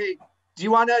I'm okay. Do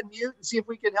you want to unmute and see if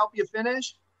we can help you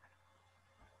finish?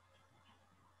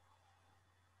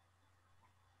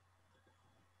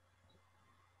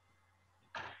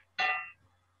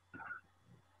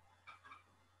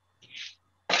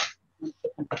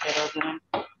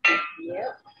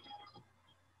 Yeah.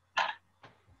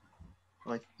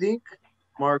 I think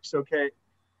Mark's okay.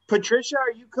 Patricia,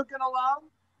 are you cooking along?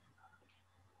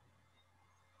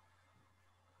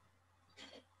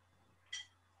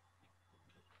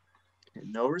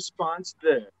 No response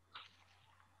there.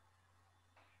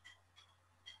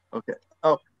 Okay.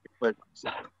 Oh, but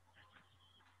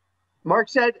Mark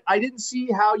said, I didn't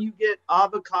see how you get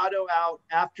avocado out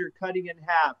after cutting in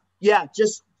half. Yeah,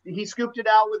 just he scooped it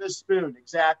out with a spoon.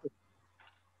 Exactly.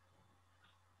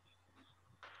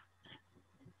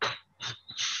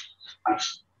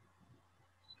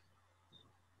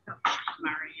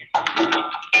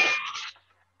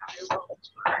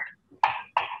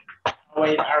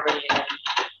 Wait, I already had.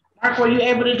 Mark, were you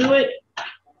able to do it?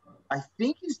 I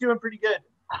think he's doing pretty good.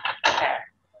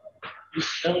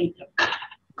 Okay.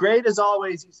 Great as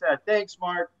always, he said. Thanks,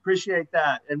 Mark. Appreciate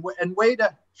that. And way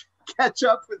to catch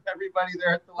up with everybody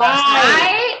there at the last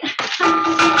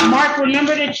Right. Mark,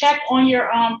 remember to check on your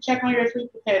sweet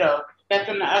potato. That's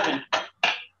in the oven.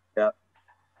 Yep.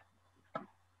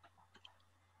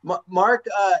 Mark,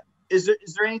 is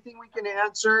there anything we can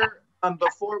answer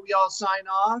before we all sign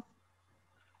off?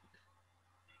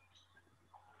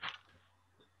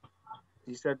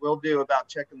 He said, we'll do about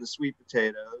checking the sweet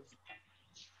potatoes.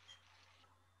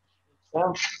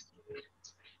 So.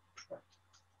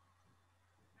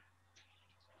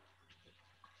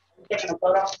 Taking a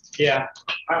photo? Yeah.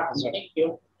 Thank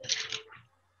you.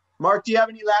 Mark, do you have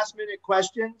any last minute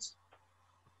questions?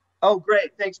 Oh,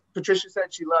 great. Thanks. Patricia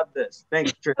said she loved this.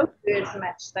 Thanks, Patricia. Food so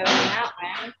much so out,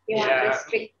 man. You want this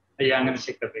big Yeah, I'm gonna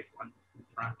take the big one in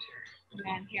front here.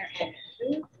 man here?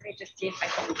 Let me just see if I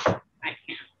can. I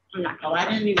can't. I'm not Oh, I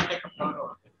didn't even take a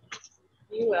photo.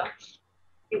 You will.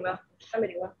 You will.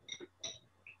 Somebody will.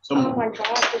 So, Oh my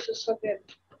gosh, this is so good.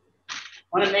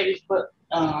 one of maybe put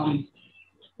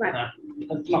Right.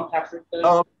 smoked paprika.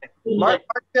 Oh, okay. Mark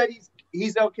said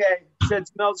he's okay. He said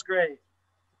smells great.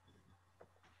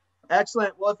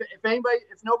 Excellent. Well,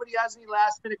 if nobody has any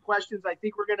last minute questions, I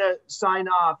think we're gonna sign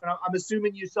off. And I'm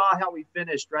assuming you saw how we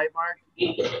finished, right, Mark?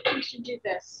 We should do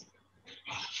this.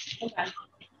 Hold on.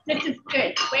 This is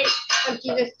good. Wait, I'll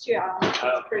do this too.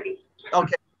 It's pretty.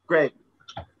 Okay, great.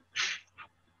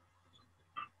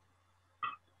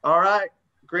 All right.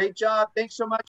 Great job. Thanks so much.